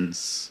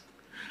concerns.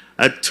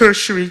 A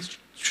tertiary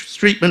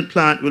treatment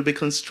plant will be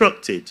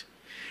constructed,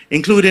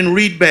 including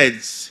reed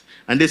beds,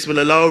 and this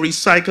will allow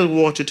recycled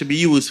water to be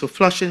used for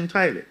flushing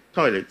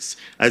toilets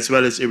as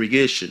well as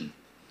irrigation.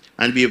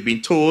 And we have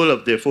been told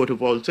of the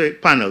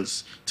photovoltaic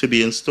panels to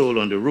be installed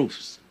on the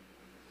roofs.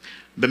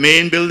 The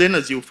main building,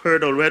 as you've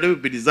heard already, will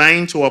be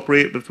designed to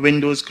operate with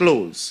windows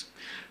closed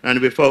and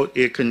without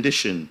air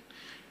conditioning.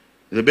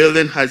 The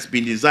building has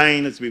been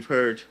designed, as we've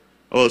heard,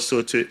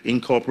 also to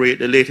incorporate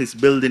the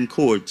latest building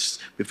codes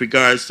with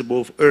regards to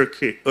both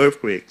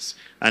earthquakes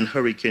and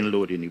hurricane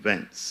loading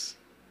events.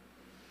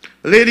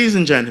 Ladies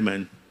and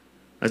gentlemen,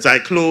 as I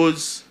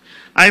close,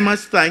 I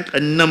must thank a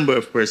number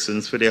of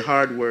persons for their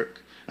hard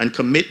work and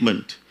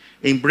commitment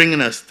in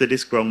bringing us to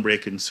this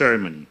groundbreaking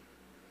ceremony.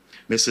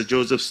 Mr.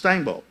 Joseph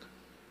Steinbock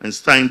and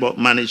Steinbock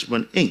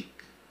Management, Inc.,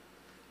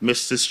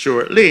 Mr.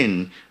 Stuart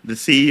Lane, the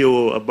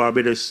CEO of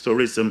Barbados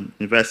Tourism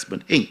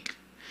Investment, Inc.,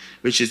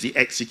 which is the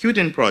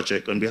executing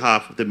project on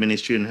behalf of the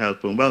Ministry of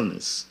Health and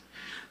Wellness.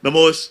 The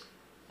Most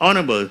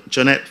Honorable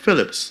Jeanette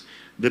Phillips,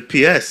 the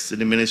PS in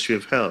the Ministry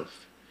of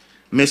Health.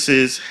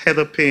 Mrs.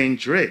 Heather Payne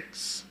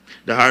Drakes,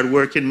 the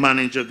hard-working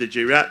manager of the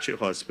Geriatric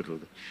Hospital.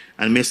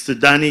 And Mr.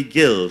 Danny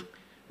Gill,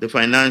 the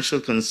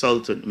financial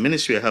consultant,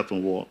 Ministry of Health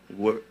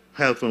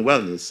and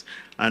Wellness.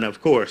 And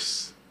of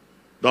course,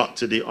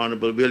 Dr. the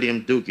Honorable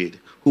William Duguid,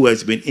 who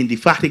has been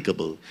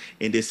indefatigable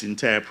in this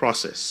entire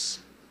process.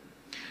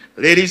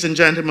 Ladies and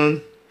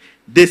gentlemen,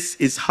 this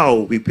is how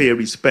we pay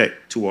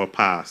respect to our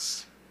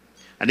past.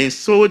 And in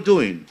so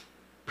doing,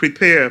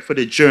 prepare for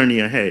the journey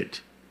ahead.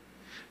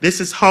 This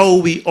is how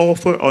we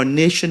offer our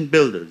nation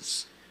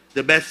builders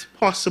the best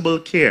possible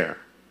care,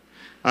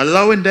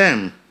 allowing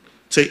them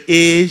to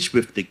age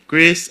with the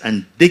grace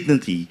and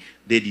dignity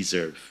they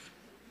deserve.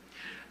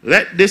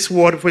 Let this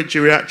Waterford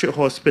Geriatric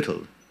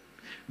Hospital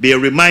be a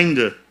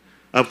reminder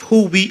of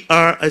who we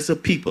are as a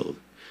people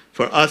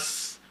for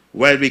us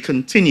while we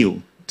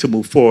continue to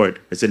move forward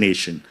as a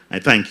nation. I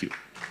thank you.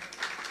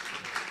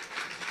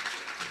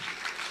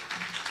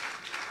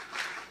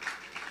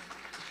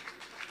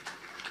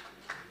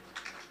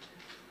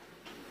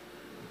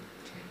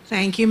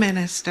 Thank you,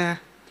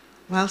 Minister.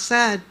 Well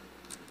said.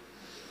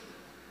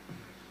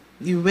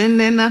 You win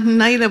there nothing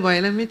neither, boy,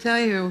 let me tell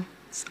you.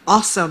 It's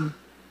awesome.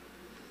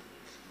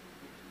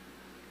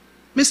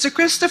 Mr.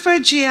 Christopher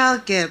G.L.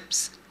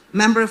 Gibbs,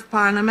 Member of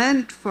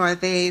Parliament for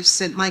the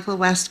St. Michael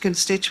West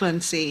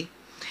constituency,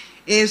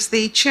 is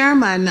the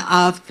chairman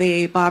of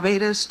the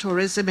Barbados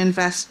Tourism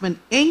Investment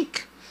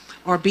Inc.,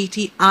 or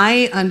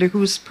BTI, under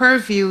whose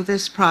purview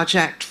this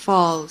project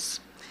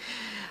falls.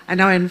 I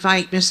now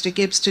invite Mr.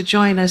 Gibbs to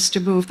join us to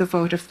move the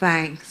vote of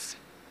thanks.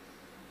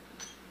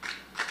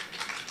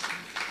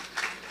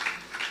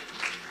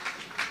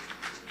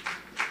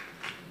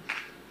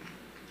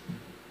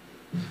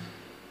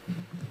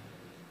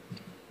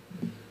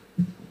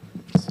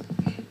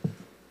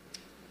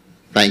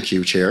 Thank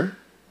you, Chair.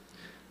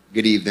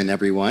 Good evening,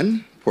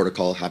 everyone.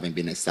 Protocol having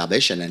been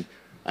established, and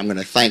I'm going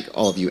to thank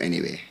all of you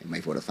anyway in my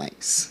vote of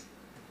thanks.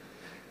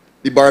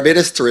 The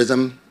Barbados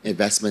Tourism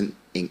Investment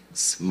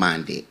Inc.'s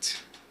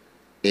mandate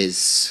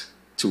is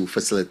to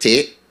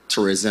facilitate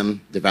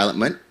tourism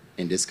development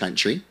in this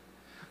country,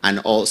 and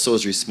also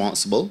is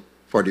responsible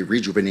for the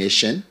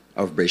rejuvenation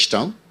of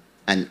Bridgetown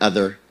and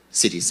other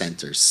city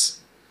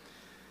centers.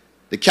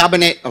 The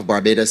Cabinet of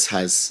Barbados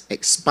has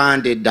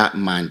expanded that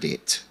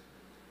mandate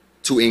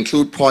to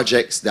include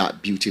projects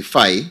that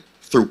beautify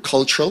through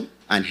cultural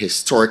and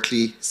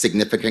historically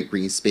significant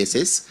green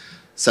spaces,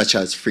 such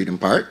as Freedom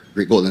Park,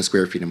 Great Golden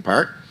Square Freedom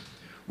Park.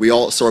 We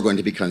also are going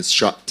to be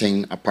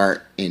constructing a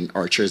park in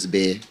Archers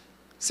Bay,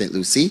 St.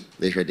 Lucie,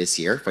 later this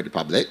year for the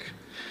public.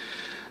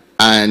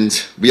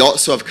 And we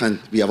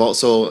have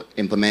also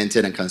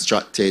implemented and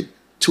constructed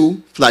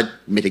 2 flood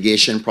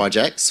mitigation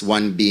projects,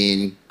 one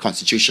being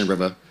Constitution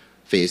River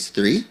Phase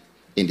 3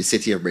 in the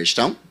city of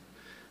Bridgetown,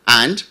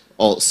 and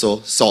also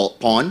Salt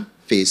Pond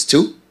Phase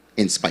 2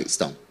 in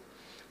Speightstown.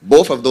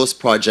 Both of those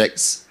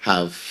projects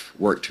have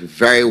worked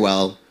very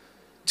well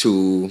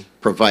to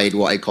provide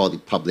what I call the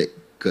public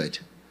good.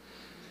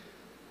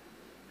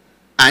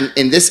 And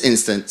in this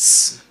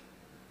instance,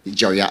 the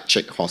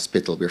Geriatric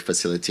Hospital, we're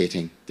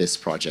facilitating this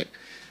project.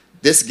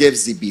 This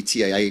gives the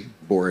BTI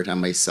board and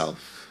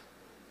myself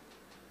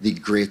the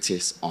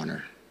greatest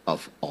honor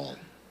of all.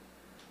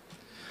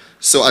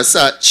 So as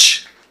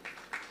such,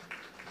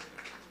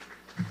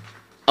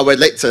 I would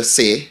like to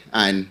say,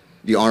 and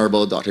the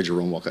Honorable Dr.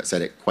 Jerome Walcott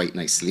said it quite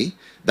nicely,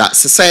 that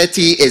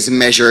society is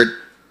measured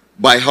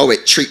by how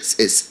it treats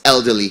its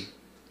elderly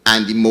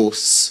and the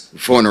most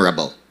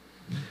vulnerable.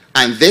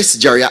 And this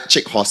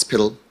geriatric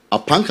hospital,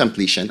 upon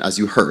completion, as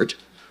you heard,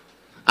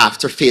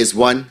 after Phase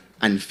 1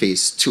 and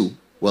Phase 2,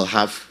 will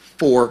have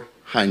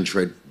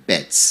 400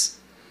 beds.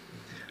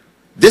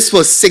 This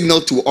will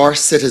signal to our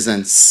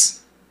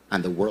citizens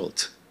and the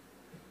world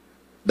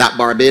that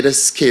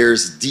Barbados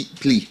cares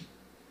deeply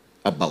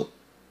about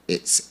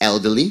its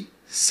elderly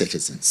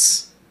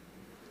citizens.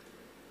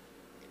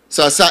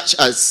 So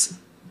as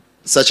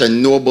such a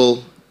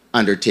noble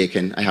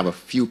undertaking, I have a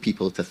few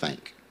people to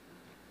thank.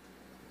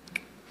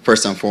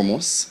 First and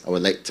foremost, I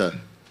would like to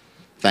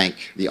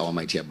thank the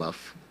Almighty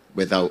above.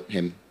 Without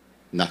him,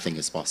 nothing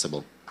is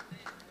possible.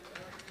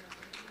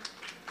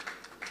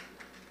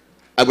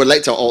 I would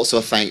like to also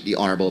thank the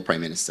Honorable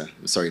Prime Minister.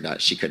 I'm sorry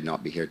that she could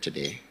not be here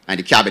today, and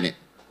the Cabinet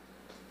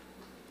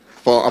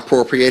for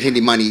appropriating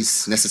the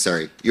monies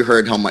necessary. You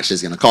heard how much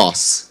it's going to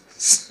cost.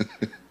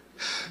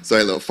 So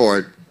I look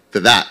forward to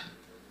that.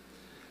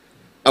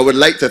 I would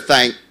like to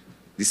thank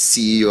the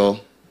CEO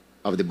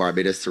of the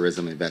Barbados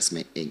Tourism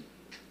Investment Inc.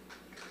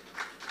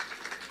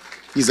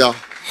 He's a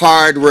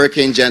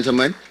hard-working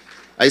gentleman.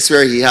 I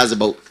swear he has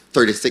about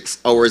 36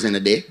 hours in a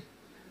day.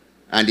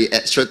 And the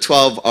extra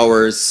 12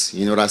 hours,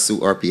 you know, that's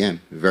suit RPM.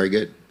 Very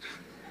good.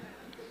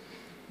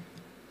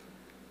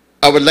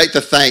 I would like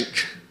to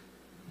thank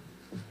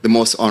the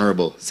Most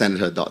Honorable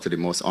Senator Dr. the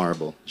Most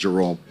Honorable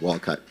Jerome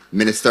Walcott,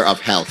 Minister of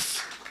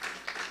Health,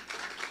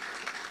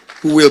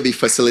 who will be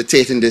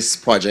facilitating this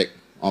project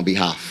on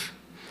behalf.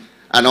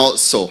 And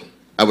also,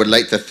 I would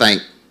like to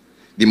thank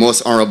the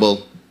Most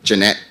Honorable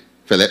Jeanette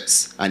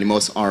Phillips and the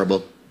Most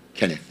Honorable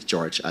Kenneth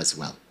George as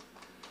well.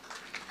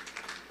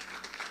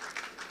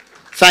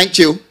 Thank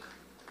you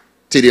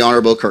to the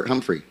Honorable Kirk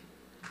Humphrey,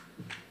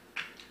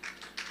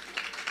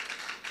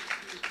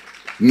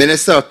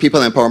 Minister of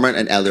People Empowerment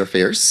and Elder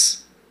Affairs.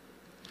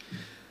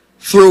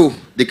 Through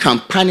the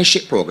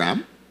Companionship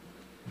Program,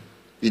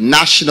 the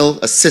National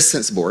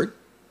Assistance Board,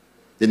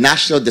 the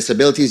National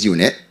Disabilities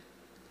Unit,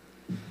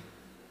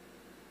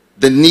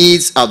 the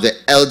needs of the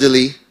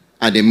elderly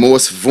and the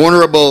most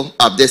vulnerable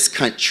of this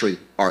country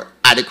are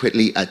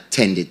adequately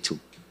attended to.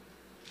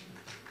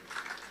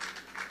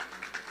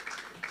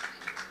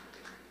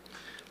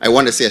 I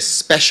want to say a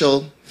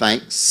special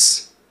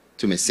thanks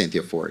to Ms.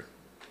 Cynthia Ford,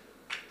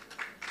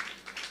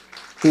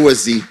 who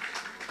was the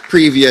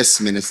previous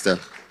minister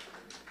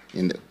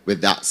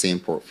with that same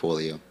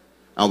portfolio.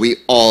 And we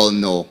all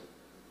know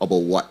about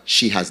what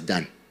she has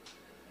done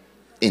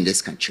in this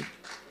country.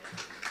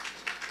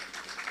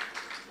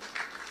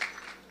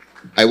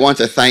 I want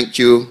to thank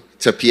you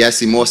to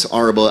PSC Most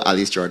Honorable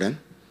Alice Jordan,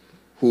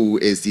 who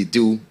is the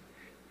do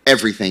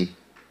everything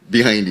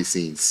behind the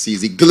scenes.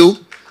 She's the glue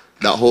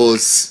that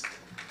holds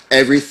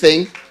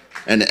everything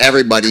and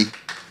everybody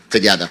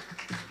together.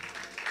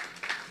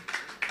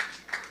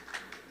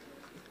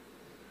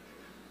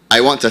 I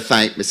want to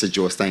thank Mr.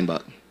 Joe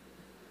Steinbach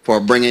for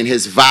bringing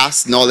his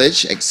vast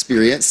knowledge,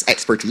 experience,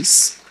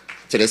 expertise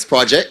to this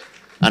project,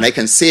 and I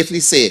can safely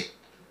say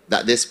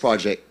that this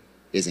project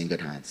is in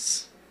good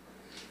hands.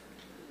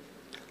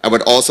 I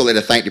would also like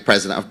to thank the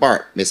president of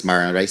BART, Ms.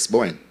 Marian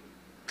Rice-Bowen.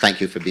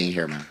 Thank you for being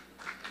here, ma'am.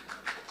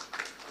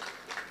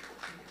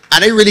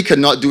 And I really could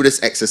not do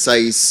this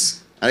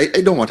exercise, I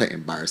don't want to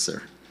embarrass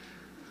her,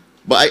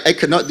 but I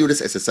could not do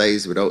this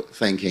exercise without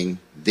thanking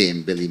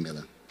Dame Billy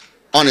Miller.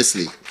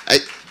 Honestly,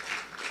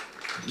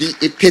 the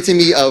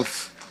epitome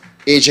of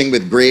aging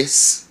with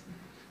grace,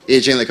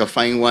 aging like a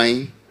fine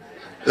wine,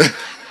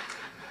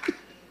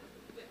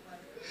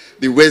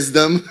 the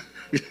wisdom.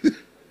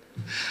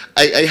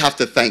 I have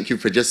to thank you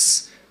for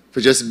just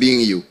being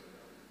you.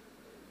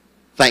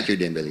 Thank you,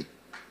 Dame Billy.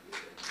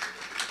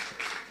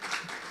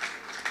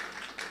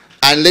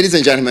 And ladies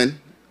and gentlemen,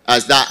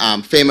 as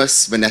that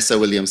famous Vanessa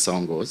Williams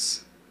song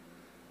goes,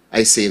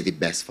 I saved the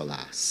best for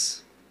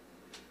last.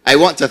 I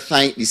want to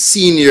thank the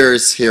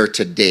seniors here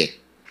today.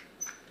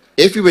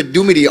 If you would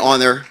do me the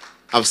honor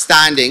of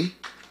standing,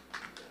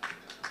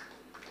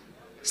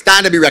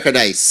 stand to be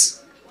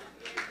recognized.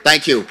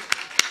 Thank you.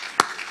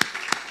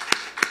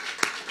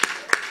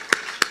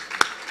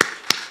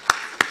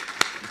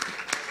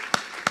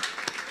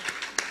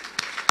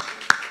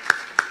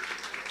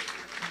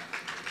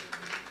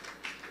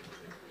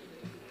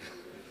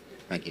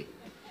 Thank you.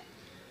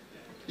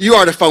 You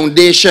are the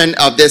foundation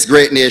of this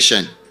great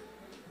nation.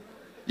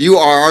 You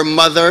are our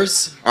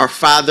mothers, our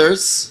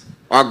fathers,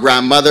 our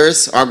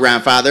grandmothers, our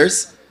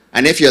grandfathers,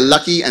 and if you're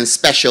lucky and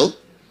special,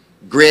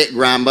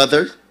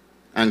 great-grandmother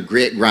and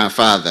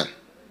great-grandfather.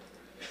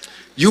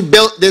 You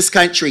built this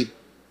country.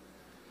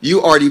 You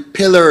are the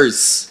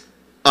pillars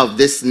of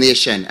this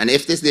nation. And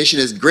if this nation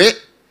is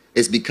great,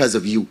 it's because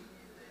of you.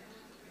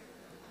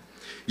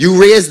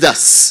 You raised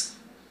us.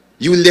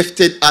 You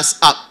lifted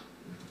us up.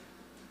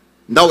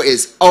 Now it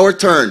is our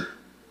turn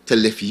to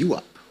lift you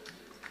up.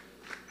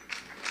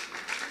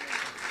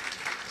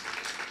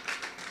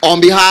 On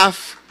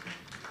behalf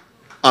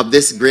of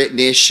this great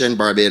nation,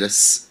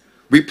 Barbados,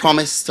 we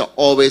promise to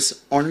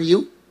always honor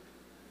you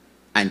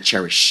and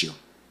cherish you.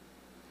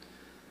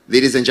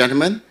 Ladies and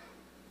gentlemen,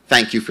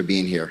 thank you for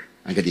being here,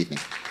 and good evening.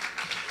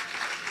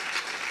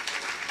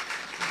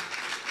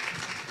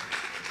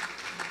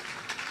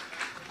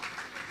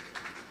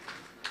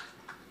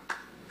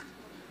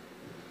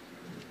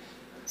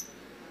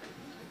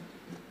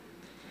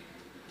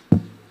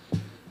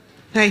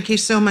 Thank you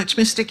so much,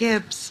 Mr.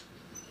 Gibbs.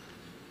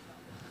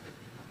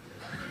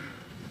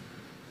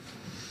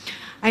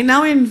 I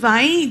now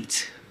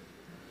invite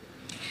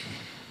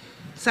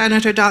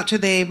Senator Dr.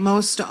 the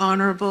Most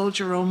Honorable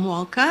Jerome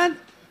Walcott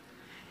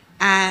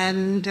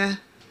and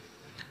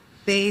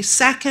the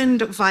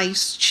second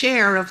Vice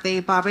Chair of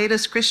the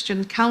Barbados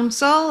Christian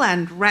Council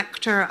and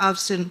Rector of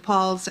St.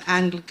 Paul's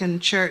Anglican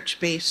Church,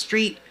 Bay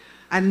Street,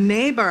 a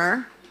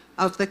neighbour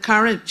of the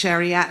current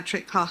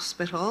Geriatric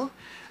Hospital,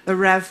 the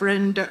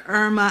Reverend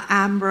Irma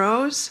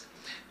Ambrose,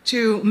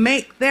 to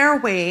make their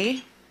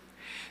way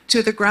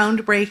to the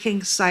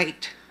groundbreaking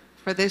site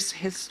for this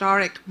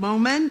historic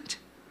moment.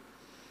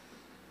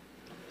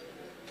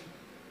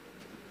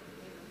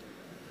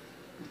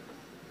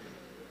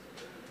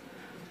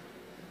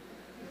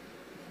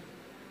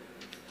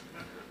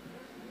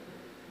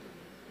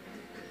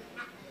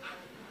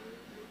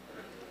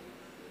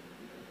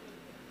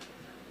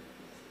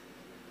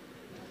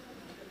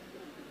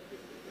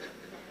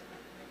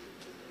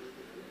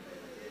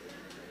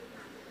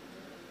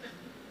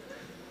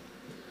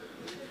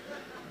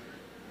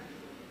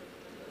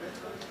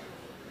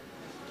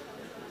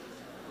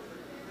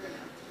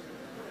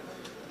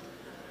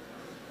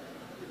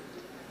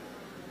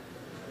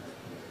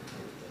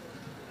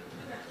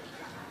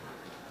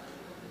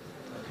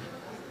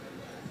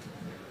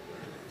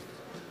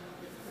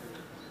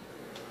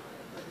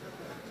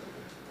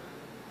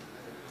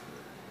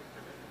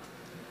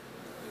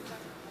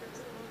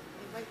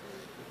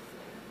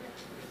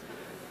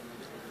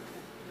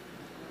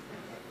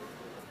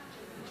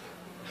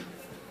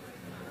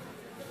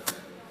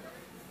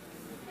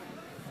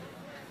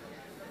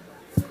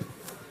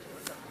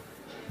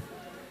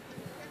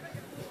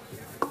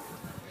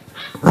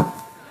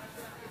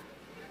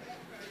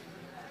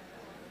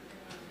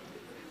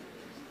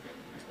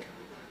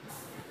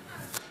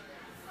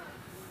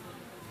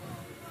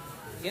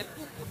 Yep.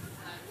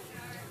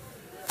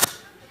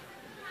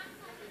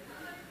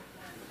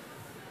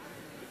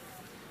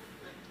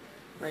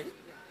 Right.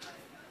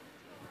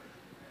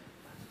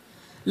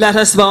 Let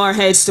us bow our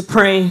heads to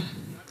pray.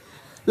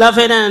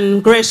 Loving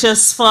and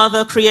gracious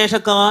Father, Creator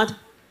God,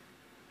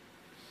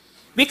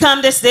 we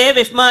come this day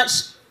with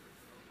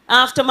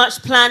after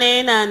much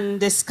planning and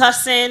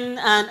discussing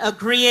and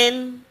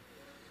agreeing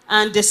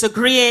and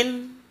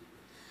disagreeing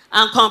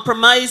and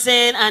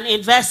compromising and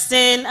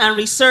investing and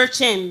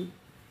researching,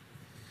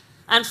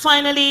 and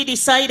finally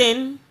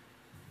deciding,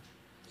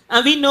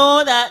 and we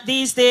know that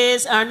these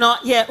days are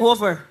not yet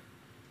over.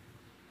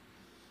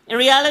 In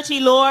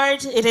reality,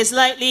 Lord, it is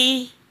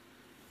likely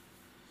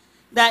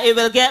that it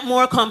will get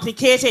more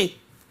complicated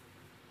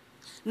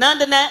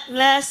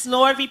Nonetheless,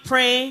 Lord, we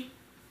pray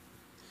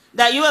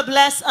that you will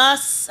bless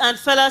us and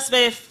fill us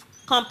with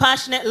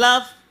compassionate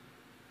love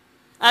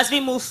as we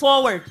move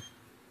forward.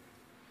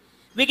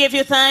 We give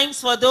you thanks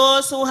for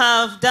those who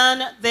have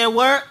done their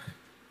work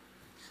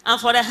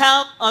and for the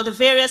help of the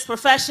various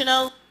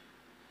professionals.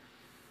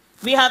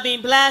 We have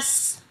been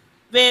blessed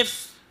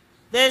with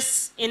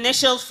this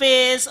initial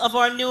phase of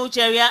our new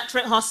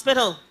geriatric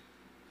hospital.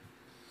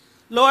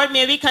 Lord,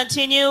 may we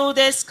continue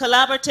this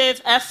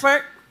collaborative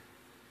effort.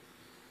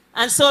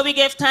 And so we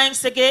give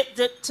thanks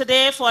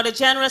today for the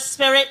generous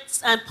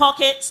spirits and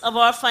pockets of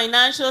our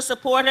financial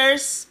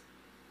supporters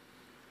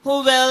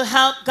who will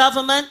help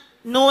government,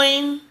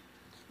 knowing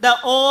that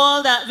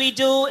all that we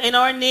do in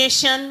our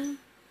nation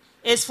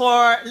is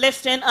for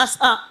lifting us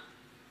up.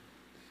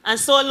 And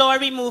so,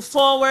 Lord, we move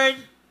forward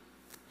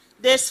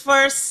this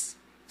first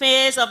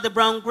phase of the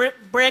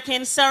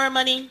groundbreaking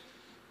ceremony,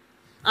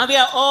 and we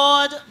are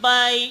awed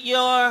by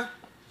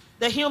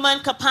the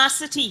human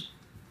capacity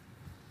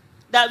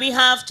that we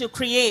have to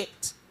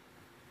create.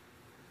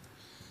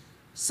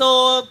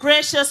 So,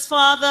 gracious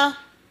Father,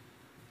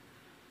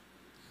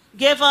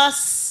 give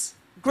us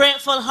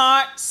grateful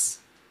hearts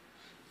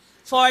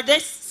for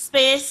this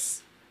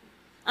space,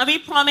 and we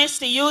promise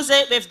to use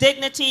it with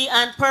dignity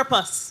and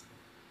purpose.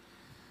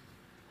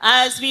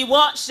 As we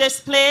watch this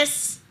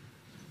place,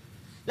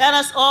 let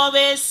us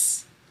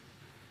always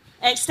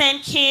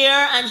extend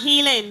care and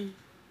healing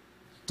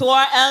to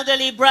our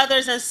elderly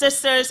brothers and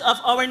sisters of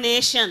our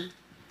nation.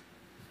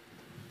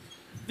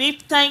 We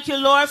thank you,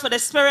 Lord, for the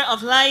spirit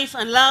of life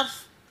and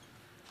love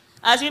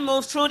as we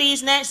move through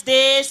these next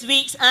days,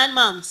 weeks, and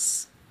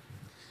months.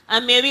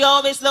 And may we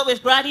always look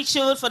with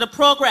gratitude for the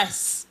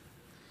progress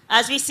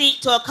as we seek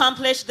to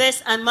accomplish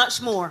this and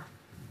much more.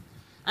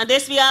 And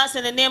this we ask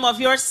in the name of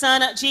your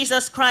Son,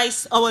 Jesus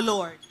Christ, our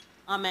Lord.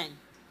 Amen.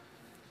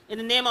 In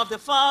the name of the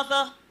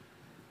Father,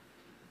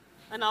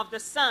 and of the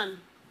Son,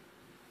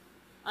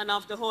 and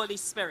of the Holy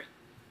Spirit.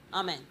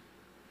 Amen.